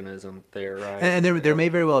protectionism there, right? And there may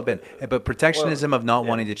very well have been, but protectionism of not yeah.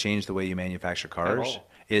 wanting to change the way you manufacture cars all.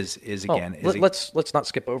 is Well, again. let's not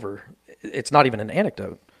skip over. It's not even an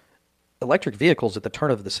anecdote. Electric vehicles at the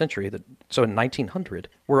turn of the century, so in 1900,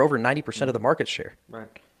 were over 90% of the market share. Right.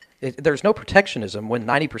 There's no protectionism when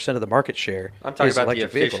 90% of the market share I'm talking is about the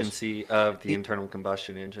electric vehicles. efficiency of the internal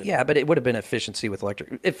combustion engine. Yeah, but it would have been efficiency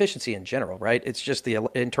in general, right? It's just the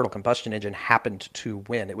internal combustion engine happened to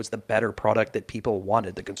win. It was the better product that people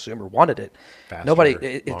wanted. The consumer wanted it. Faster, Nobody.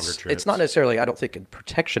 longer It's trips. not necessarily. I don't think in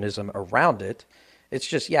protectionism around it. It's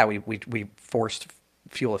just we forced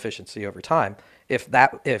fuel efficiency over time. If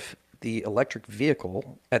the electric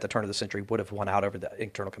vehicle at the turn of the century would have won out over the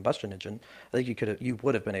internal combustion engine, I think you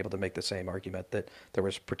would have been able to make the same argument that there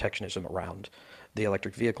was protectionism around the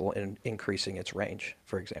electric vehicle in increasing its range,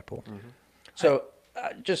 for example. Mm-hmm. So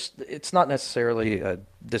it's not necessarily a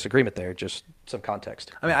disagreement there, just some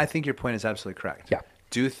context. I mean, I think your point is absolutely correct. Yeah.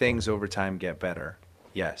 Do things over time get better?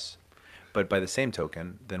 Yes. But by the same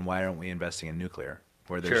token, then why aren't we investing in nuclear?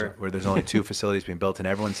 where Sure. there's only 2 facilities being built, and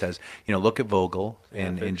everyone says, look at Vogtle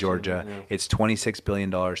in 15, Georgia. yeah. It's $26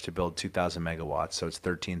 billion to build 2,000 megawatts, so it's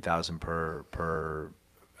 13,000 per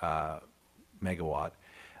megawatt.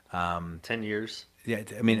 10 years. Yeah,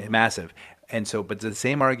 I mean, massive. And so, but the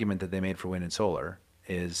same argument that they made for wind and solar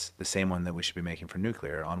is the same one that we should be making for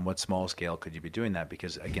nuclear. On what small scale could you be doing that?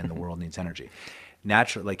 Because again, the world needs energy.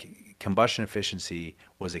 Like combustion efficiency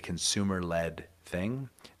was a consumer-led thing.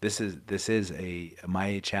 This is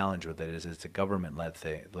my challenge with it is it's a government-led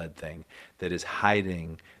thing that is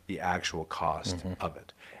hiding the actual cost of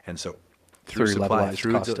it. And so through supply,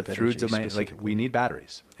 through demand, like we need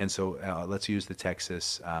batteries. And so let's use the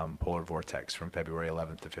Texas polar vortex from February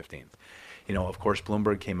 11th to 15th. Of course,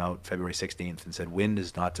 Bloomberg came out February 16th and said wind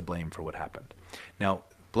is not to blame for what happened. Now,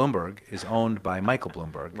 Bloomberg is owned by Michael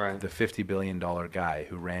Bloomberg, right, the $50 billion guy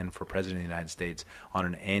who ran for president of the United States on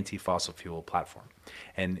an anti-fossil fuel platform.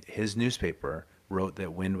 And his newspaper wrote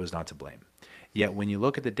that wind was not to blame. Yet when you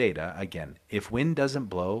look at the data, again, if wind doesn't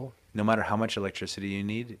blow, no matter how much electricity you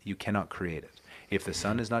need, you cannot create it. If the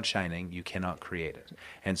sun is not shining, you cannot create it.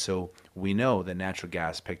 And so we know that natural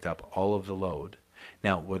gas picked up all of the load.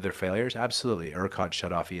 Now, were there failures? Absolutely. ERCOT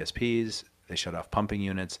shut off ESPs. They shut off pumping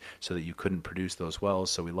units so that you couldn't produce those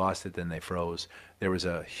wells. So we lost it, then they froze. There was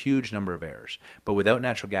a huge number of errors. But without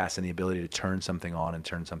natural gas and the ability to turn something on and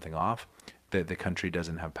turn something off, the country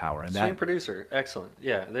doesn't have power. And swing producer, excellent.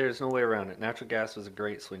 Yeah, there's no way around it. Natural gas was a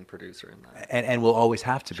great swing producer in that. And will always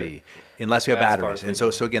have to be, unless we have batteries. And so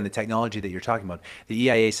again, the technology that you're talking about, the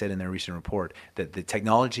EIA said in their recent report that the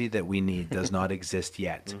technology that we need does not exist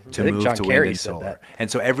yet to move John to Kerry wind and said solar. that.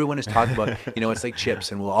 And so everyone is talking about, it's like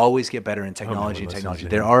chips, and we'll always get better in technology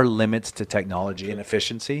There are limits to technology and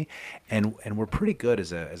efficiency, and we're pretty good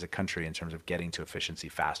as a country in terms of getting to efficiency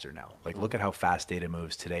faster now. Like, look at how fast data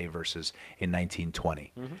moves today versus in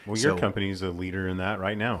 1920. Well, your company's a leader in that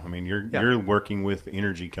right now. I mean, you're working with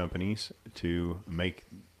energy companies to make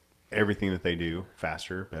everything that they do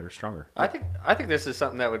faster, better, stronger. I think this is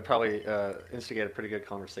something that would probably instigate a pretty good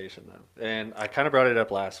conversation, though. And I kind of brought it up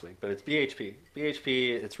last week, but it's BHP.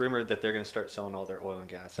 BHP, it's rumored that they're going to start selling all their oil and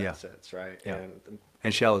gas assets, right? Yeah.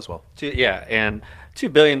 And Shell as well. And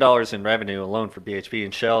 $2 billion in revenue alone for BHP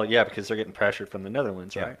and Shell, because they're getting pressured from the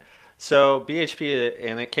Netherlands, right? So BHP,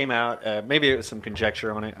 and it came out, maybe it was some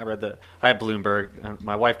conjecture on it. I had Bloomberg.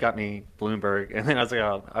 My wife got me Bloomberg, and then I was like,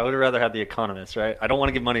 I would rather have The Economist, right? I don't want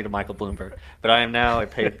to give money to Michael Bloomberg, but I am now a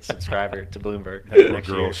paid subscriber to Bloomberg. That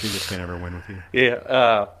girl, she just can't ever win with you.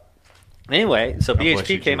 Yeah. Anyway, so God bless BHP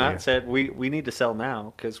you, came out Julia. and said, we need to sell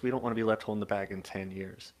now because we don't want to be left holding the bag in 10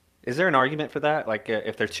 years. Is there an argument for that? Like,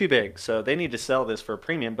 if they're too big, so they need to sell this for a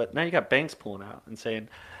premium, but now you got banks pulling out and saying,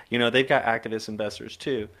 they've got activist investors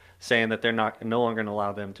too, saying that they're no longer going to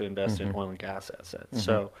allow them to invest in oil and gas assets.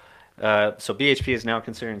 So BHP is now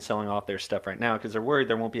considering selling off their stuff right now because they're worried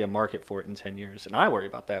there won't be a market for it in 10 years. And I worry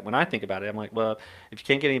about that. When I think about it, I'm like, well, if you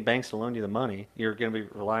can't get any banks to loan you the money, you're going to be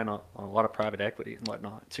relying on a lot of private equity and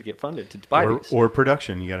whatnot to get funded to buy these. Or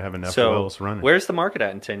production. You got to have enough wells running. Where's the market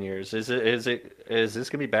at in 10 years? Is this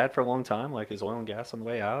going to be bad for a long time? Like, is oil and gas on the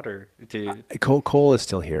way out, or coal is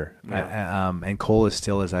still here, and coal is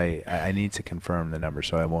still, as I need to confirm the numbers,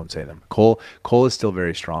 so I won't say them. Coal is still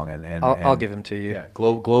very strong, and I'll give them to you. Yeah,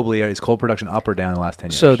 globally, is coal production up or down in the last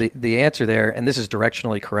 10 years? So the answer there, and this is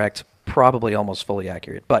directionally correct, probably almost fully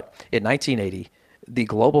accurate, but in 1980, the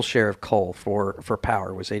global share of coal for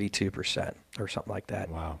power was 82% or something like that.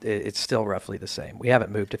 Wow. It's still roughly the same. We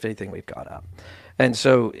haven't moved. If anything, we've gone up. And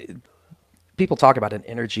so people talk about an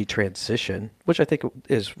energy transition, which I think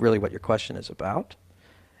is really what your question is about.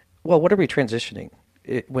 Well, what are we transitioning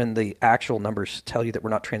when the actual numbers tell you that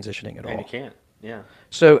we're not transitioning at all? And you can't. Yeah.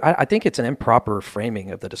 So I think it's an improper framing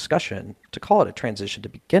of the discussion to call it a transition to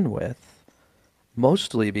begin with,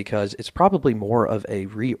 mostly because it's probably more of a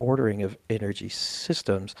reordering of energy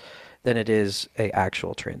systems than it is a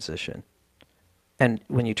actual transition. And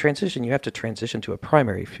when you transition, you have to transition to a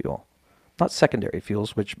primary fuel, not secondary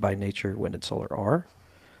fuels, which by nature wind and solar are.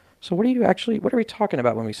 So what are we talking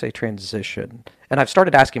about when we say transition? And I've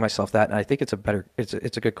started asking myself that, and I think it's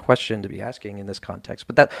a good question to be asking in this context.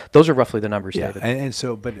 But those are roughly the numbers, David. And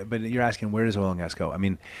so, but you're asking, where does oil and gas go? I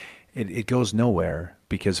mean, it goes nowhere,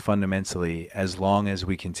 because fundamentally, as long as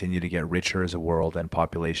we continue to get richer as a world and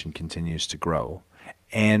population continues to grow,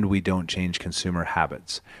 and we don't change consumer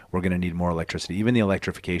habits, we're going to need more electricity. Even the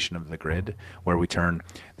electrification of the grid, where we turn,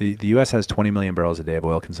 the U.S. has 20 million barrels a day of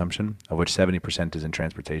oil consumption, of which 70% is in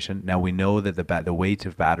transportation. Now, we know that the weight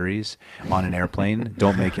of batteries on an airplane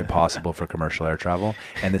don't make it possible for commercial air travel,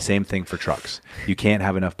 and the same thing for trucks. You can't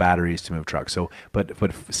have enough batteries to move trucks. So, but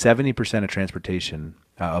 70% of transportation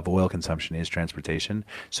of oil consumption is transportation.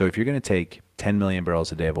 So if you're going to take 10 million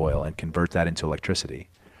barrels a day of oil and convert that into electricity,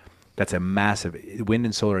 that's a massive. Wind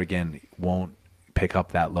and solar, again, won't pick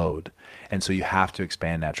up that load. And so you have to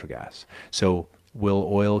expand natural gas. So will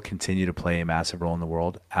oil continue to play a massive role in the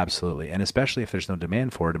world? Absolutely. And especially if there's no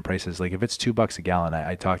demand for it and prices, like if it's $2 a gallon,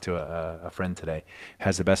 I talked to a friend today,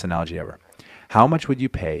 has the best analogy ever. How much would you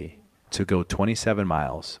pay to go 27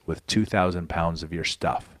 miles with 2,000 pounds of your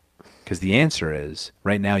stuff? Because the answer is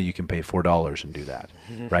right now you can pay $4 and do that,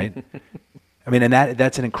 right? I mean, and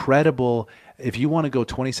that's an incredible, if you want to go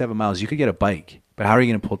 27 miles, you could get a bike, but how are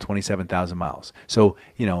you going to pull 27,000 miles? So,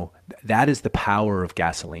 that is the power of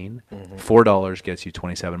gasoline. $4 gets you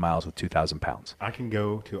 27 miles with 2,000 pounds. I can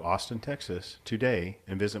go to Austin, Texas today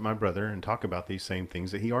and visit my brother and talk about these same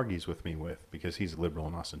things that he argues with me with because he's a liberal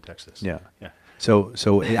in Austin, Texas. Yeah.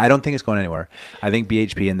 So I don't think it's going anywhere. I think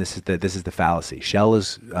BHP, and this is the fallacy.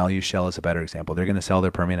 I'll use Shell as a better example. They're going to sell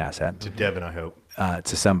their Permian asset To Devin, I hope.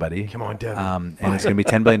 to somebody. Come on, Devin. And it's going to be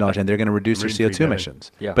 $10 billion, and they're going to reduce their Rooting for CO2 Devin.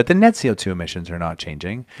 emissions. Yeah. But the net CO2 emissions are not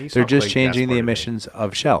changing. They're just changing the emissions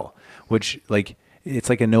of Shell, which it's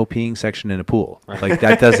like a no peeing section in a pool. Like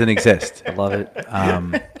that doesn't exist. I love it.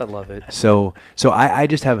 I love it. So I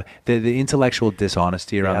just have the intellectual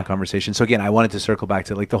dishonesty around Yeah. the conversation. So again, I wanted to circle back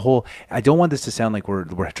to the whole, I don't want this to sound like we're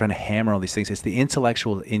trying to hammer all these things. It's the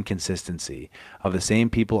intellectual inconsistency of the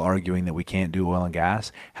same people arguing that we can't do oil and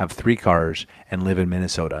gas, have 3 cars and live in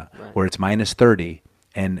Minnesota where it's minus 30.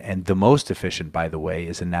 And the most efficient, by the way,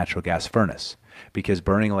 is a natural gas furnace, because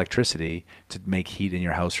burning electricity to make heat in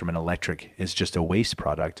your house from an electric is just a waste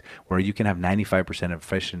product, where you can have 95%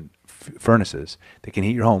 efficient furnaces that can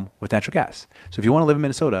heat your home with natural gas. So if you want to live in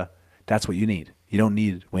Minnesota, that's what you need. You don't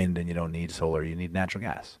need wind and you don't need solar. You need natural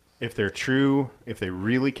gas. If they're true, if they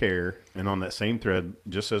really care, and on that same thread,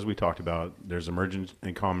 just as we talked about, there's emerging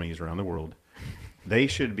economies around the world, they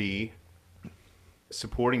should be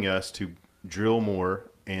supporting us to drill more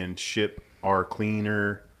and ship our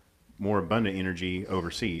cleaner, more abundant energy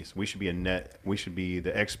overseas. We should be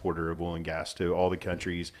the exporter of oil and gas to all the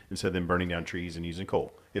countries instead of them burning down trees and using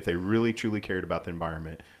coal. If they really truly cared about the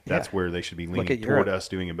environment, that's where they should be leaning at toward Europe. us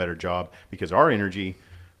doing a better job, because our energy,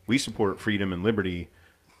 we support freedom and liberty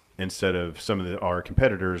instead of some of our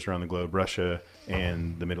competitors around the globe, Russia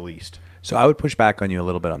and the Middle East. So I would push back on you a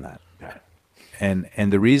little bit on that.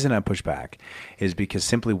 And the reason I push back is because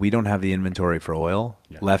simply we don't have the inventory for oil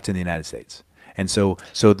left in the United States. And so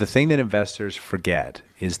the thing that investors forget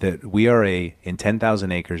is that we are in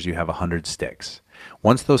 10,000 acres, you have 100 sticks.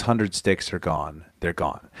 Once those 100 sticks are gone, they're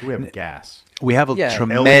gone. We have gas. We have a Yeah.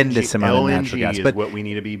 tremendous amount of natural LNG gas. is But what we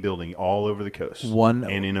need to be building all over the coast One-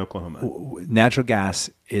 and in Oklahoma. natural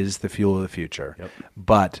gas is the fuel of the future. Yep.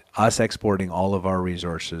 But us exporting all of our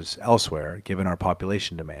resources elsewhere, given our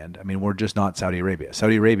population demand, I mean, we're just not Saudi Arabia.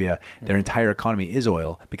 Saudi Arabia, their entire economy is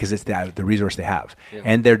oil because it's the resource they have.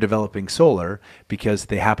 And they're developing solar because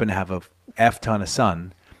they happen to have a F ton of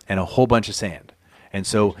sun and a whole bunch of sand. And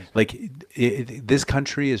so, this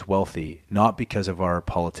country is wealthy not because of our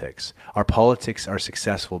politics. Our politics are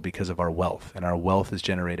successful because of our wealth, and our wealth is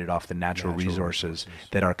generated off the natural resources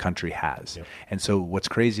that our country has. Yep. And so, what's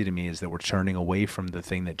crazy to me is that we're turning away from the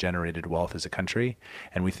thing that generated wealth as a country,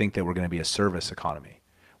 and we think that we're going to be a service economy.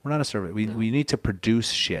 We're not a service. We need to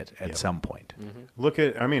produce shit at some point. Look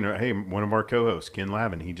at, hey, one of our co-hosts, Ken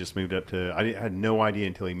Lavin, he just moved up to, I had no idea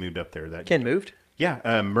until he moved up there. Ken moved? Yeah,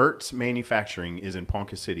 Mertz Manufacturing is in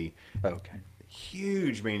Ponca City. Okay.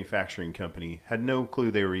 Huge manufacturing company. Had no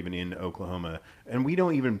clue they were even in Oklahoma. And we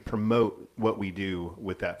don't even promote what we do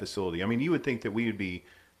with that facility. I mean, you would think that we would be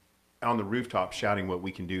on the rooftop shouting what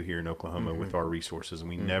we can do here in Oklahoma with our resources, and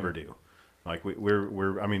we never do. Like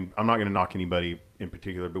we're I mean, I'm not going to knock anybody in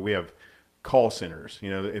particular, but we have call centers.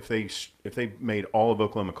 If they made all of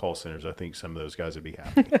Oklahoma call centers, I think some of those guys would be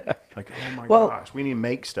happy. Like, oh my gosh, we need to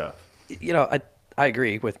make stuff. I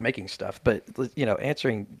agree with making stuff, but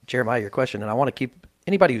answering Jeremiah your question, and I want to keep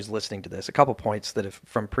anybody who's listening to this a couple points that have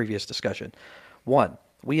from previous discussion. One,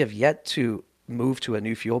 we have yet to move to a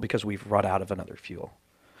new fuel because we've run out of another fuel.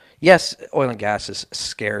 Yes, oil and gas is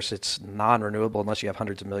scarce; it's non-renewable unless you have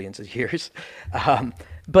hundreds of millions of years.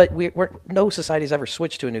 But no society's ever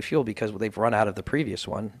switched to a new fuel because they've run out of the previous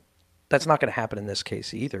one. That's not going to happen in this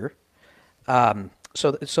case either.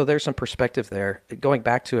 So there's some perspective there. Going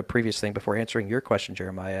back to a previous thing before answering your question,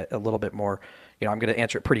 Jeremiah, a little bit more, I'm going to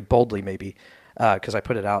answer it pretty boldly maybe because I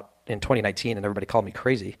put it out in 2019 and everybody called me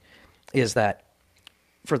crazy, is that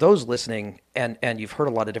for those listening, and you've heard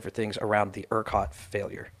a lot of different things around the ERCOT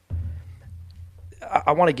failure,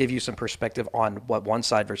 I want to give you some perspective on what one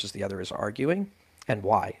side versus the other is arguing. and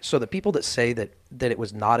why. So the people that say that it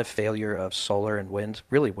was not a failure of solar and wind,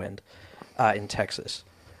 really wind, in Texas,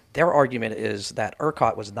 their argument is that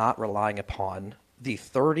ERCOT was not relying upon the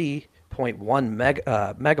 30.1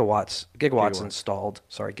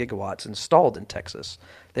 gigawatts installed in Texas.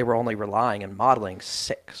 They were only relying and modeling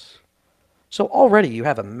 6. So already you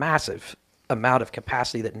have a massive amount of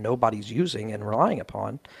capacity that nobody's using and relying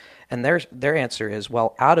upon. And their answer is,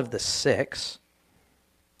 well, out of the 6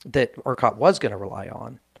 that ERCOT was going to rely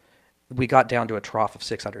on, we got down to a trough of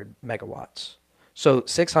 600 megawatts. So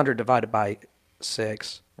 600 divided by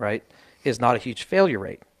 6, right, is not a huge failure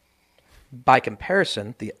rate. By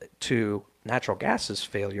comparison, to natural gas's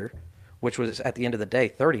failure, which was at the end of the day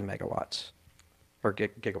 30 megawatts, or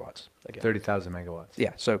gigawatts. Again. 30,000 megawatts.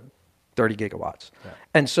 Yeah, so 30 gigawatts. Yeah.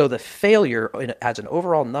 And so the failure as an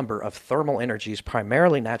overall number of thermal energies,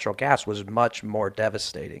 primarily natural gas, was much more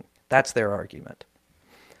devastating. That's their argument.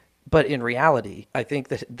 But in reality, I think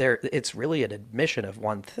that it's really an admission of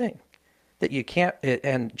one thing, that you can't,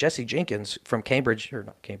 and Jesse Jenkins from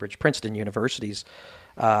Princeton University's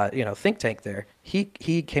think tank there, he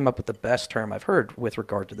came up with the best term I've heard with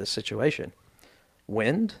regard to this situation.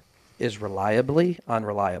 Wind is reliably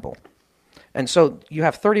unreliable. And so you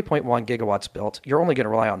have 30.1 gigawatts built. You're only going to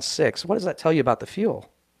rely on 6. What does that tell you about the fuel?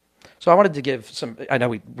 So I wanted to give some, I know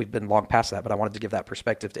we've been long past that, but I wanted to give that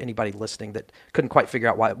perspective to anybody listening that couldn't quite figure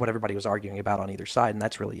out what everybody was arguing about on either side, and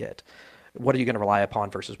that's really it. What are you going to rely upon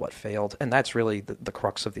versus what failed? And that's really the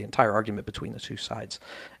crux of the entire argument between the two sides.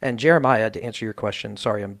 And Jeremiah, to answer your question,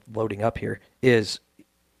 sorry I'm loading up here, is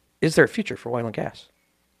there a future for oil and gas?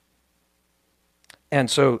 And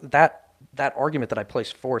so that argument that I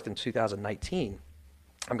placed forth in 2019,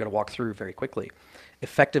 I'm going to walk through very quickly.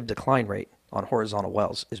 Effective decline rate on horizontal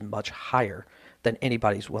wells is much higher than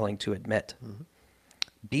anybody's willing to admit. Mm-hmm.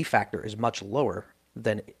 B factor is much lower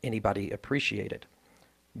than anybody appreciated.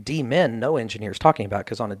 D-min, no engineer's talking about,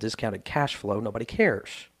 because on a discounted cash flow, nobody cares.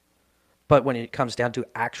 But when it comes down to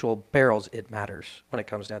actual barrels, it matters. When it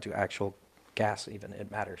comes down to actual gas, even, it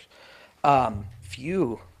matters.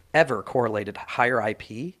 Few ever correlated higher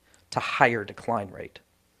IP to higher decline rate.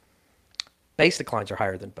 Base declines are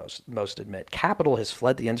higher than most admit. Capital has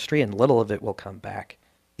fled the industry, and little of it will come back.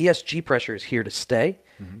 ESG pressure is here to stay.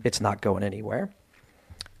 Mm-hmm. It's not going anywhere.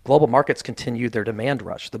 Global markets continue their demand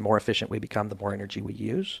rush. The more efficient we become, the more energy we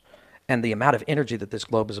use. And the amount of energy that this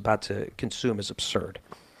globe is about to consume is absurd.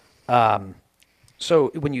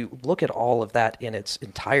 So when you look at all of that in its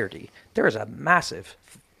entirety, there is a massive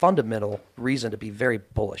fundamental reason to be very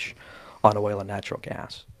bullish on oil and natural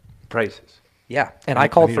gas. Prices. Yeah, and I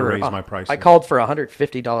called for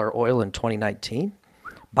 $150 oil in 2019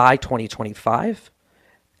 by 2025.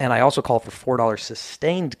 And I also called for $4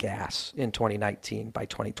 sustained gas in 2019 by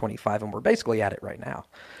 2025, and we're basically at it right now.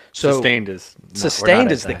 So sustained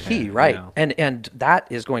is the key, right? And that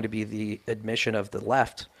is going to be the admission of the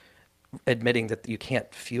left, admitting that you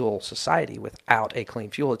can't fuel society without a clean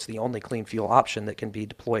fuel. It's the only clean fuel option that can be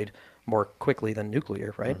deployed more quickly than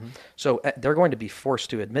nuclear, right? Mm-hmm. So they're going to be forced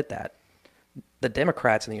to admit that. The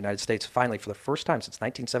Democrats in the United States finally, for the first time since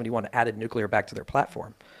 1971, added nuclear back to their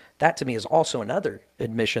platform. That, to me, is also another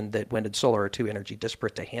admission that wind and solar are too energy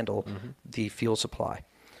disparate to handle the fuel supply.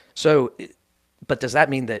 So, but does that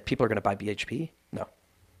mean that people are going to buy BHP? No.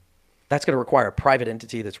 That's going to require a private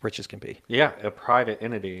entity that's rich as can be. Yeah, a private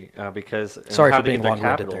entity, because sorry for being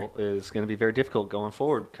long-winded there. Is going to be very difficult going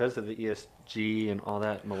forward because of the ESG and all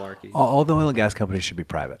that malarkey. All the oil and gas companies should be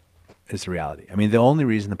private. Is the reality. I mean, the only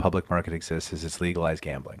reason the public market exists is it's legalized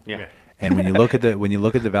gambling. Yeah. And when you look at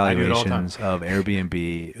the valuations of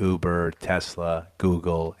Airbnb, Uber, Tesla,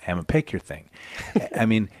 Google, and pick your thing. I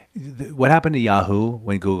mean, what happened to Yahoo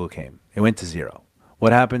when Google came? It went to zero.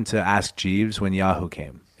 What happened to Ask Jeeves when Yahoo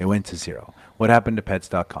came? It went to zero. What happened to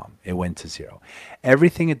Pets.com? It went to zero.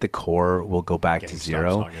 Everything at the core will go back to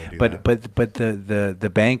zero. But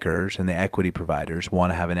the bankers and the equity providers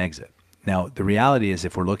want to have an exit. Now, the reality is,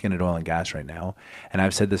 if we're looking at oil and gas right now, and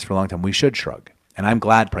I've said this for a long time, we should shrug. And I'm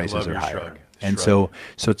glad prices are higher. And so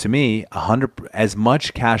to me, 100 as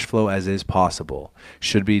much cash flow as is possible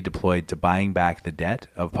should be deployed to buying back the debt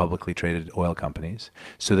of publicly traded oil companies,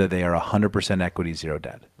 so that they are 100% equity, zero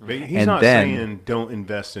debt. But he's not saying don't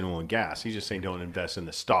invest in oil and gas. He's just saying don't invest in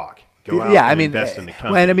the stock. Go out and invest in the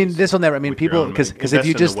company. And I mean, this will never. I mean, people, because if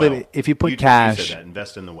you just if you put cash,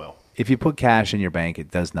 invest in the well. If you put cash in your bank, it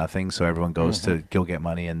does nothing. So everyone goes to go get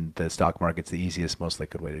money, and the stock market's the easiest, most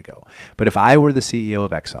liquid way to go. But if I were the CEO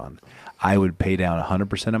of Exxon, I would pay down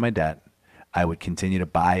 100% of my debt. I would continue to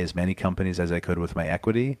buy as many companies as I could with my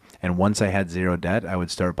equity. And once I had zero debt, I would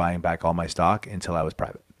start buying back all my stock until I was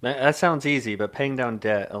private. That sounds easy, but paying down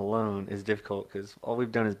debt alone is difficult because all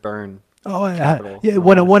we've done is burn. Oh, Capital. yeah,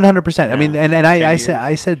 100%. I mean, Yeah. and 10 I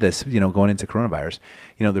years. said this, going into coronavirus,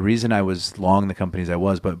 the reason I was long the companies I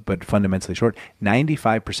was, but fundamentally short,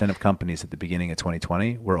 95% of companies at the beginning of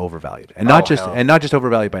 2020 were overvalued, and not just hell.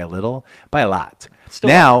 overvalued by a little, by a lot. Still,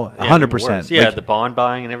 Now, yeah, 100%. even worse. Yeah, Like, the bond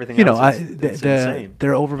buying and everything else. It's insane.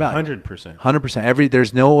 they're overvalued. 100%. 100%.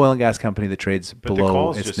 There's no oil and gas company that trades But the below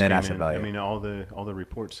calls its just net came asset in. value. I mean, all the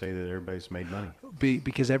reports say that everybody's made money.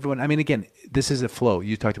 Because everyone, I mean, again, this is a flow.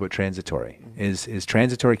 You talked about transitory. Is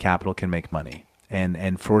transitory capital can make money,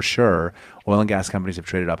 and for sure, oil and gas companies have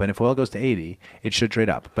traded up. And if oil goes to 80, it should trade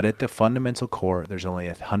up. But at the fundamental core, there's only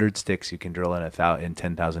 100 sticks you can drill in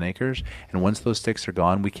 10,000 acres. And once those sticks are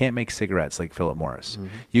gone, we can't make cigarettes like Philip Morris.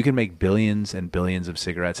 You can make billions and billions of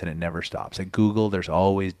cigarettes, and it never stops. At Google, there's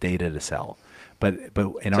always data to sell. But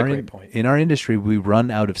in a great point. in our industry, we run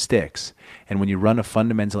out of sticks, and when you run a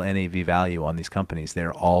fundamental NAV value on these companies,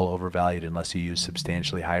 they're all overvalued unless you use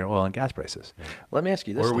substantially higher oil and gas prices. Let me ask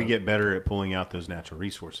you this. Or we though. get better at pulling out those natural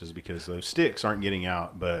resources because those sticks aren't getting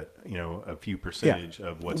out, but a few percentage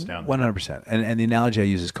of what's down there. 100%. And the analogy I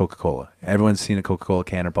use is Coca-Cola. Everyone's seen a Coca-Cola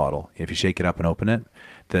can or bottle. If you shake it up and open it,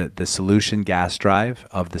 the solution gas drive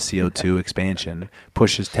of the CO2 expansion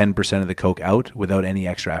pushes 10% of the Coke out without any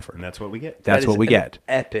extra effort. And that's what we get. That's That what is we an get.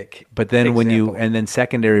 Epic. But then example. then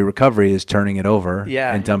secondary recovery is turning it over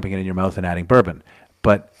Yeah. and dumping it in your mouth and adding bourbon.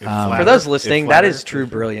 But For those listening, that is true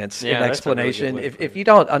flatter. brilliance Yeah, in that's a really good explanation. way to put If you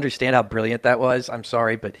don't understand how brilliant that was, I'm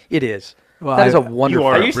sorry, but it is. Well, That is a I- wonderful.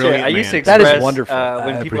 are I a used to brilliant man. That is express, wonderful.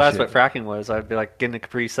 when I people asked what appreciate fracking was, I'd be like, getting a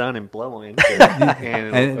Capri Sun and blowing.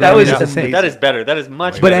 And that was amazing. that is better. That is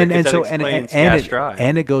much But better. and 'cause that so explains gas drive.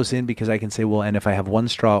 and it goes in because I can say, well, and if I have one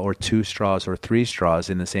straw or two straws or three straws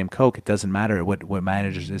in the same Coke, it doesn't matter. What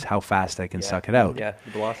matters is how fast I can suck it out. Yeah,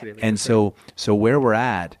 the velocity of it. And so where we're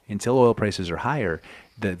at until oil prices are higher,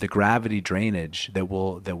 the gravity drainage that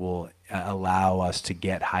will allow us to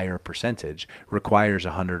get higher percentage requires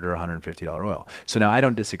 $100 or $150 oil. So now I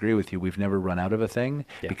don't disagree with you. We've never run out of a thing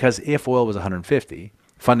because if oil was 150,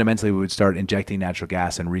 fundamentally we would start injecting natural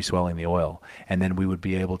gas and reswelling the oil, and then we would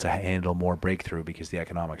be able to handle more breakthrough because the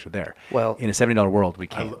economics are there. Well, in a $70 world, we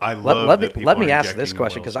can't. I love let that me people let are me ask this injecting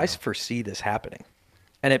question oils because I now. foresee this happening,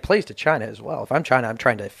 and it plays to China as well. If I'm China, I'm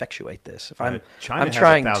trying to effectuate this. If I'm China I'm has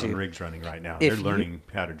trying 1,000 to. rigs running right now. if They're you- learning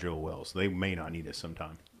how to drill wells. They may not need us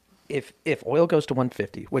sometime. If oil goes to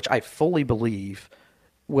 150, which I fully believe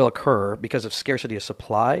will occur because of scarcity of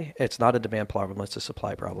supply, it's not a demand problem; it's a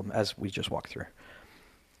supply problem, as we just walked through.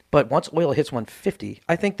 But once oil hits 150,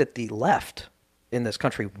 I think that the left in this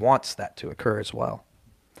country wants that to occur as well.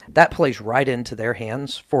 That plays right into their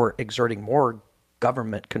hands for exerting more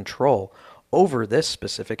government control over this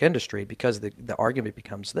specific industry because the argument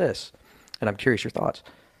becomes this, and I'm curious your thoughts.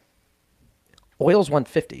 Oil's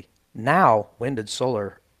 150. Now, wind and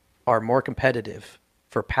solar are more competitive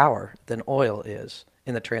for power than oil is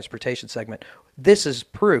in the transportation segment. This is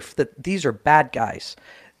proof that these are bad guys.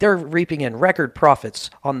 They're reaping in record profits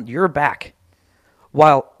on your back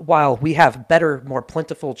while we have better, more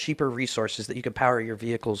plentiful, cheaper resources that you can power your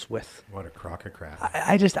vehicles with. What a crock of crap.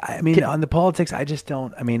 I mean, on the politics, I just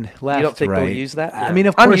don't. I mean, left, You don't think they'll right. use that? I mean,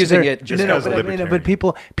 of I'm course, using they're- it just as a but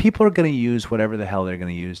libertarian. people are going to use whatever the hell they're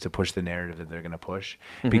going to use to push the narrative that they're going to push,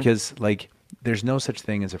 because like there's no such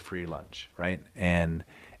thing as a free lunch, right? And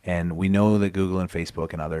we know that Google and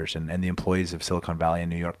Facebook and others and the employees of Silicon Valley and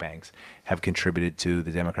New York banks have contributed to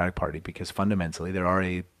the Democratic Party because fundamentally there are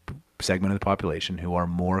a segment of the population who are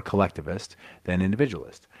more collectivist than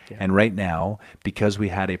individualist. And right now, because we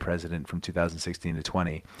had a president from 2016 to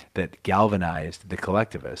 20 that galvanized the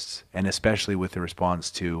collectivists, and especially with the response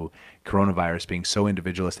to coronavirus being so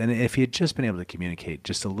individualist, and if he had just been able to communicate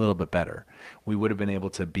just a little bit better, we would have been able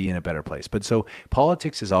to be in a better place. But so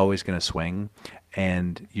politics is always going to swing,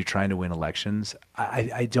 and you're trying to win elections.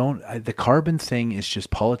 The carbon thing is just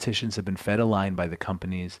politicians have been fed a line by the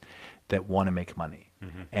companies that want to make money.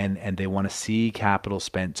 And they want to see capital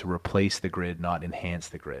spent to replace the grid, not enhance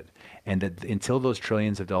the grid. And that until those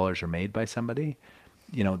trillions of dollars are made by somebody,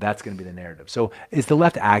 that's going to be the narrative. So is the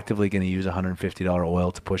left actively going to use $150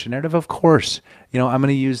 oil to push a narrative? Of course. I'm going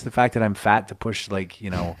to use the fact that I'm fat to push like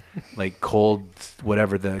cold,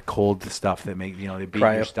 whatever the cold stuff that make, they beat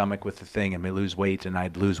Cryo. your stomach with the thing and may lose weight, and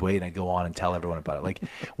I'd lose weight and I'd go on and tell everyone about it. Like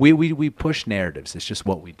we push narratives. It's just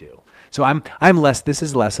what we do. So this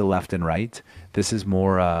is less a left and right. This is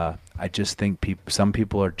more, I just think some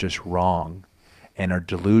people are just wrong and are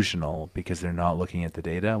delusional because they're not looking at the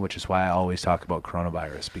data, which is why I always talk about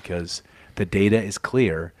coronavirus, because the data is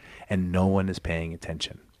clear and no one is paying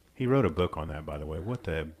attention. He wrote a book on that, by the way. What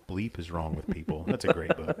the bleep is wrong with people? That's a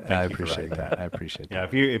great book. I appreciate that. I appreciate Yeah,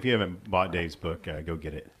 that. if you haven't bought Dave's book, go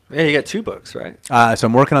get it. Yeah, you got 2 books, right? So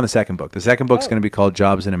I'm working on the second book. The second book's going to be called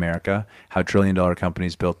Jobs in America: How Trillion-Dollar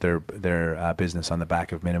Companies Built Their Business on the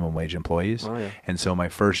Back of Minimum Wage Employees. Oh, yeah. And so my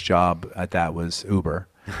first job at that was Uber.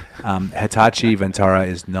 Hitachi Vantara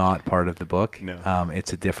is not part of the book. No.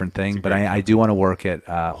 It's a different thing. a But great I do want to work at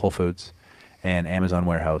Whole Foods and Amazon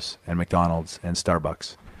Warehouse and McDonald's and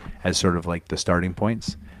Starbucks as sort of like the starting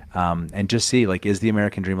points. And just see, like, is the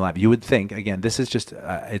American dream alive? You would think, again, this is just,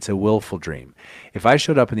 it's a willful dream. If I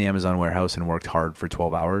showed up in the Amazon warehouse and worked hard for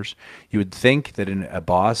 12 hours, you would think that a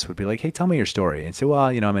boss would be like, hey, tell me your story. And say, well,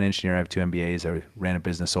 I'm an engineer. I have 2 MBAs. I ran a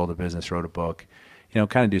business, sold a business, wrote a book,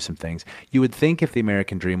 kind of do some things. You would think if the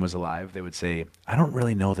American dream was alive, they would say, I don't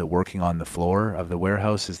really know that working on the floor of the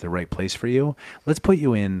warehouse is the right place for you. Let's put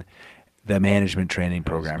you in the management training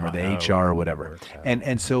program or the HR or whatever.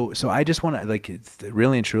 And so I just want to, like, it's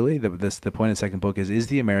really and truly, the point of the second book is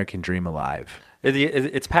the American dream alive?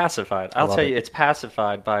 It's pacified. I'll love tell it. you, it's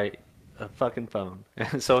pacified by a fucking phone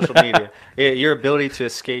and social media. Your ability to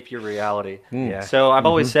escape your reality. Yeah. So I've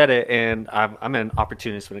always said it, and I'm an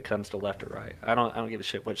opportunist when it comes to left or right. I don't give a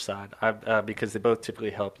shit which side. Because they both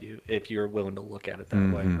typically help you if you're willing to look at it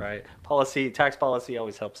that way, right? Tax policy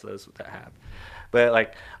always helps those that have. But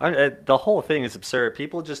like the whole thing is absurd.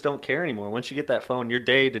 People just don't care anymore. Once you get that phone, your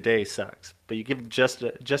day to day sucks. But you give just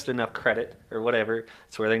enough credit or whatever,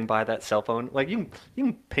 it's where they can buy that cell phone. Like you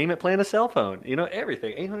can payment plan a cell phone.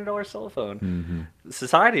 Everything, $800 cell phone.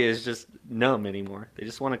 Society is just numb anymore. They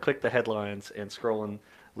just want to click the headlines and scroll and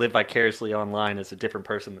live vicariously online as a different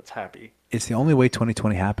person that's happy. It's the only way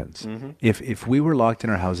 2020 happens. If we were locked in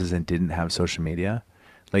our houses and didn't have social media,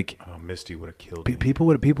 like, Misty would have killed me. people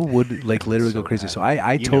would like literally go crazy. bad. So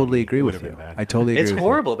I You know totally me. agree It with would've you. been bad. I totally agree It's with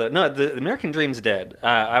horrible though. No, the American dream's dead.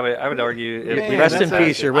 I would argue. Man, Rest that's in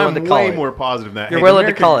peace, you're willing I'm to call way it. more positive than that. You're Hey, the willing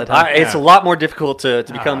to American- call it, huh? It's a lot more difficult to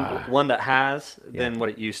become one that has than Yeah. what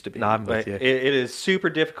it used to be. No, I'm with Like, you. it is super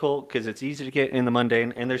difficult because it's easy to get in the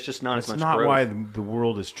mundane, and there's just not That's as much not growth. why the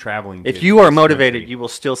world is traveling. If to you are this motivated, country. you will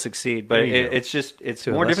still succeed. But There you go. it's To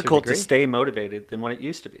a more lesser difficult to degree. stay motivated than what it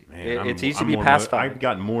used to be. Man, It's easy I'm to be more pacified. I've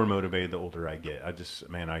gotten more motivated the older I get.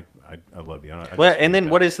 I love you. Well, and then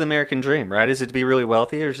what is the American dream, right? Is it to be really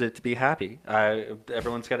wealthy or is it to be happy?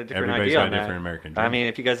 Everyone's got a different Everybody's idea got on a that. different American I dream. mean,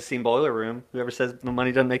 if you guys have seen Boiler Room, whoever says the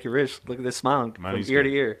money doesn't make you rich, look at this smile from Money's ear to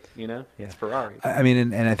good. ear. It's Ferrari. I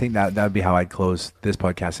mean, and I think that would be how I'd close this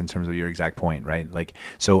podcast in terms of your exact point, right? Like,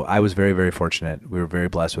 so I was very, very fortunate. We were very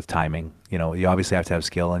blessed with timing. You obviously have to have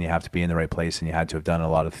skill and you have to be in the right place, and you had to have done a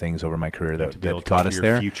lot of things over my career to that build got up us your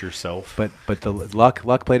there. future self. But the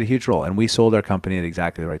luck played a huge role, and we sold our company at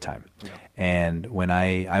exactly the right time. And when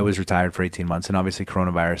I was retired for 18 months, and obviously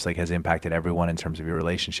coronavirus has impacted everyone in terms of your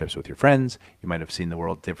relationships with your friends. You might have seen the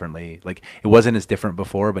world differently. Like, it wasn't as different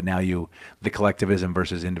before, but now the collectivism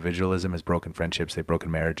versus individualism has broken friendships, they've broken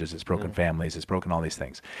marriages, it's broken families, it's broken all these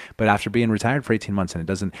things. But after being retired for 18 months,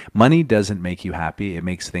 and money doesn't make you happy, it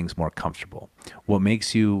makes things more comfortable. What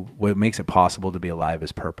makes it possible to be alive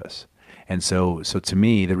is purpose. And so to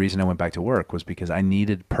me, the reason I went back to work was because I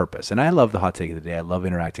needed purpose. And I love the hot take of the day. I love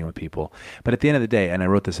interacting with people. But at the end of the day, and I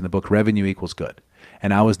wrote this in the book, revenue equals good.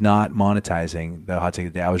 And I was not monetizing the hot take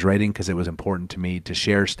of the day. I was writing because it was important to me to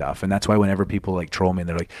share stuff. And that's why whenever people troll me and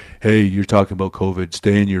they're like, hey, you're talking about COVID,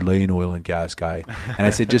 stay in your lane, oil and gas guy. And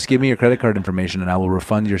I said, just give me your credit card information and I will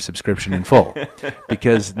refund your subscription in full,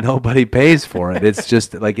 because nobody pays for it. It's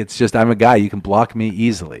just I'm a guy. You can block me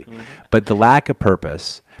easily. But the lack of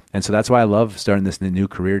purpose. And so that's why I love starting this new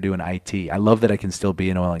career doing IT. I love that I can still be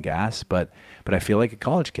in oil and gas, but I feel like a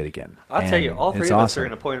college kid again. I'll tell you, And all three it's of us are awesome.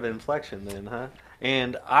 in a point of inflection then, huh?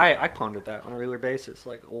 And I pondered that on a regular basis.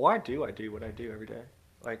 Like, why do I do what I do every day?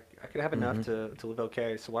 Like, I could have enough to live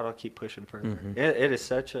okay, so why do I keep pushing further? It is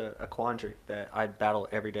such a quandary that I battle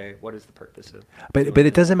every day. What is the purpose of But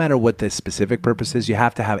it doesn't matter what the specific purpose is. You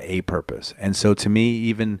have to have a purpose. And so to me,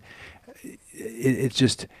 even it's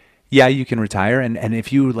just, yeah, you can retire. And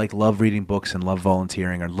if you love reading books and love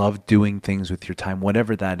volunteering or love doing things with your time,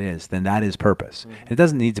 whatever that is, then that is purpose. It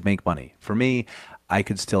doesn't need to make money. For me, I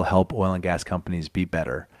could still help oil and gas companies be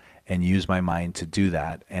better and use my mind to do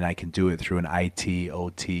that. And I can do it through an IT,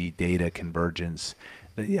 OT, data convergence.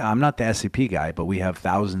 Yeah, I'm not the SAP guy, but we have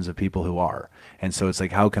thousands of people who are. And so it's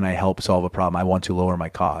like, how can I help solve a problem? I want to lower my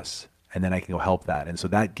costs, and then I can go help that. And so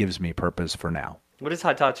that gives me purpose for now. What does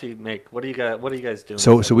Hitachi make? What are you guys doing?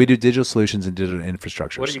 So we do digital solutions and digital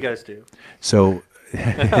infrastructure. What do you guys do? So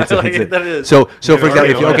That is. So for example,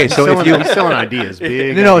 if you he's selling ideas,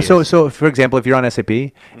 big no, ideas. so for example, if you're on SAP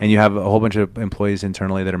and you have a whole bunch of employees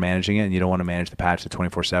internally that are managing it, and you don't want to manage the patch, the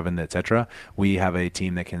 24/7, etc., we have a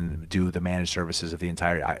team that can do the managed services of the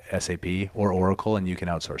entire SAP or Oracle, and you can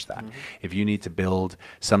outsource that. If you need to build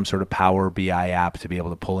some sort of Power BI app to be able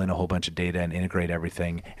to pull in a whole bunch of data and integrate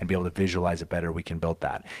everything and be able to visualize it better, we can build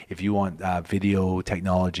that. If you want video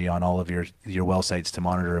technology on all of your well sites to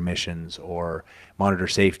monitor emissions or monitor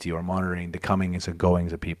safety or monitoring the comings and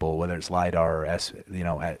goings of people, whether it's LiDAR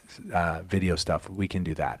or video stuff, we can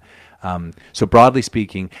do that. So broadly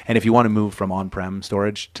speaking, and if you want to move from on-prem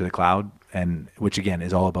storage to the cloud, and which again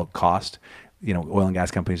is all about cost, oil and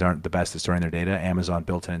gas companies aren't the best at storing their data. Amazon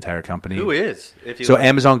built an entire company. Who is? So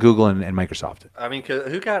Amazon, Google, and Microsoft. I mean,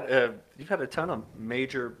 you've had a ton of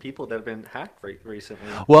major people that have been hacked recently.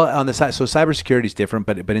 Well, on the side, so cybersecurity is different,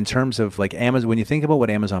 but in terms of like Amazon, when you think about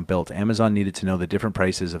what Amazon built, Amazon needed to know the different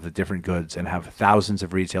prices of the different goods and have thousands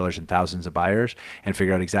of retailers and thousands of buyers and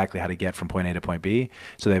figure out exactly how to get from point A to point B.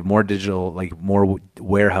 So they have more digital, like more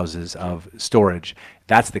warehouses of storage.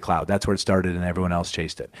 That's the cloud. That's where it started, and everyone else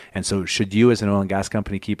chased it. And so, should you, as an oil and gas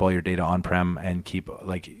company, keep all your data on-prem and keep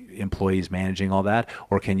like employees managing all that,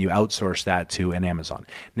 or can you outsource that to an Amazon?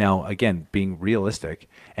 Now, again, being realistic,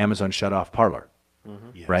 Amazon shut off Parler,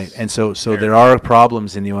 Yes. right? And so there are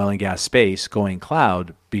problems in the oil and gas space going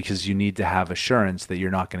cloud because you need to have assurance that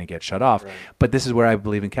you're not going to get shut off. Right. But this is where I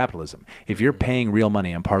believe in capitalism. If you're paying real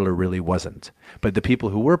money, and Parler really wasn't, but the people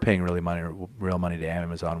who were paying real money to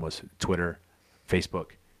Amazon was Twitter, Facebook,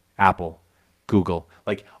 Apple, Google,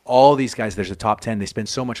 like all these guys, there's a top 10, they spend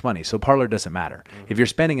so much money. So Parler doesn't matter. If you're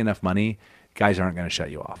spending enough money, guys aren't going to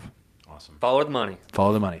shut you off. Awesome. Follow the money.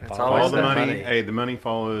 Follow the money. It's Follow always the the money. money. Hey, the money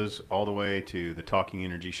follows all the way to the Talking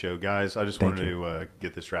Energy Show. Guys, I just wanted to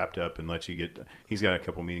get this wrapped up and let you get, he's got a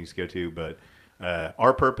couple meetings to go to, but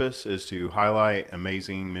our purpose is to highlight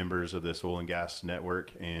amazing members of this oil and gas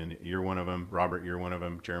network, and you're one of them. Robert, you're one of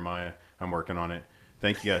them. Jeremiah, I'm working on it.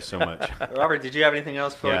 Thank you guys so much. Robert, did you have anything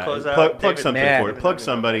else before we close out? Plug David? something Nah. for it. Plug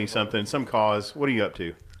somebody, something, some cause. What are you up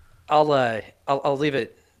to? I'll leave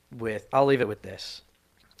it with this,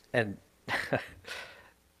 and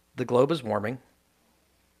the globe is warming.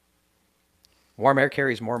 Warm air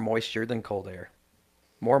carries more moisture than cold air.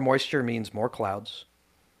 More moisture means more clouds.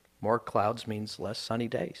 More clouds means less sunny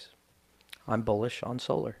days. I'm bullish on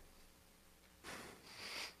solar.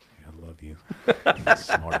 I love you.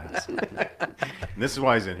 Smart ass. And this is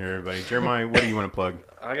why he's in here, everybody. Jeremiah, what do you want to plug?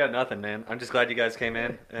 I got nothing, man. I'm just glad you guys came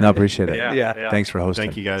in. No, appreciate it. Yeah. Thanks for hosting.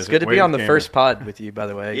 Thank you guys. It's good to Wave be on the camera. first pod with you, by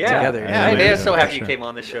the way, Yeah. together. Yeah, Yeah, man, yeah, so for happy sure. you came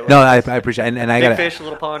on the show. No, I appreciate it. And I Big got fish,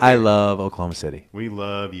 little pond. I love Oklahoma City. We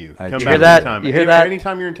love you. I Come do. back You hear that? anytime. You hear that?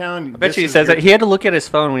 Anytime you're in town. I bet you he says that. He had to look at his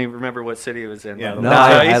phone when he remembered what city he was in. Yeah. though. No, So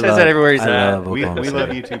I he says love- that everywhere he's I at. love We Oklahoma love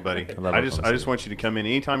City. you too, buddy. love I just Oklahoma want you to come in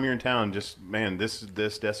anytime you're in town. Just man, this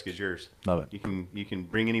desk is yours. Love it. You can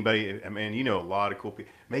bring anybody. Man, you know a lot of cool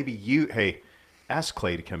people. Maybe you. Hey, ask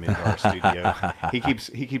Clay to come into our studio. He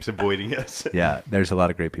keeps avoiding us. Yeah, there's a lot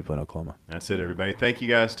of great people in Oklahoma. That's it, everybody. Thank you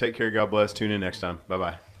guys. Take care. God bless. Tune in next time. Bye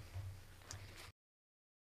bye.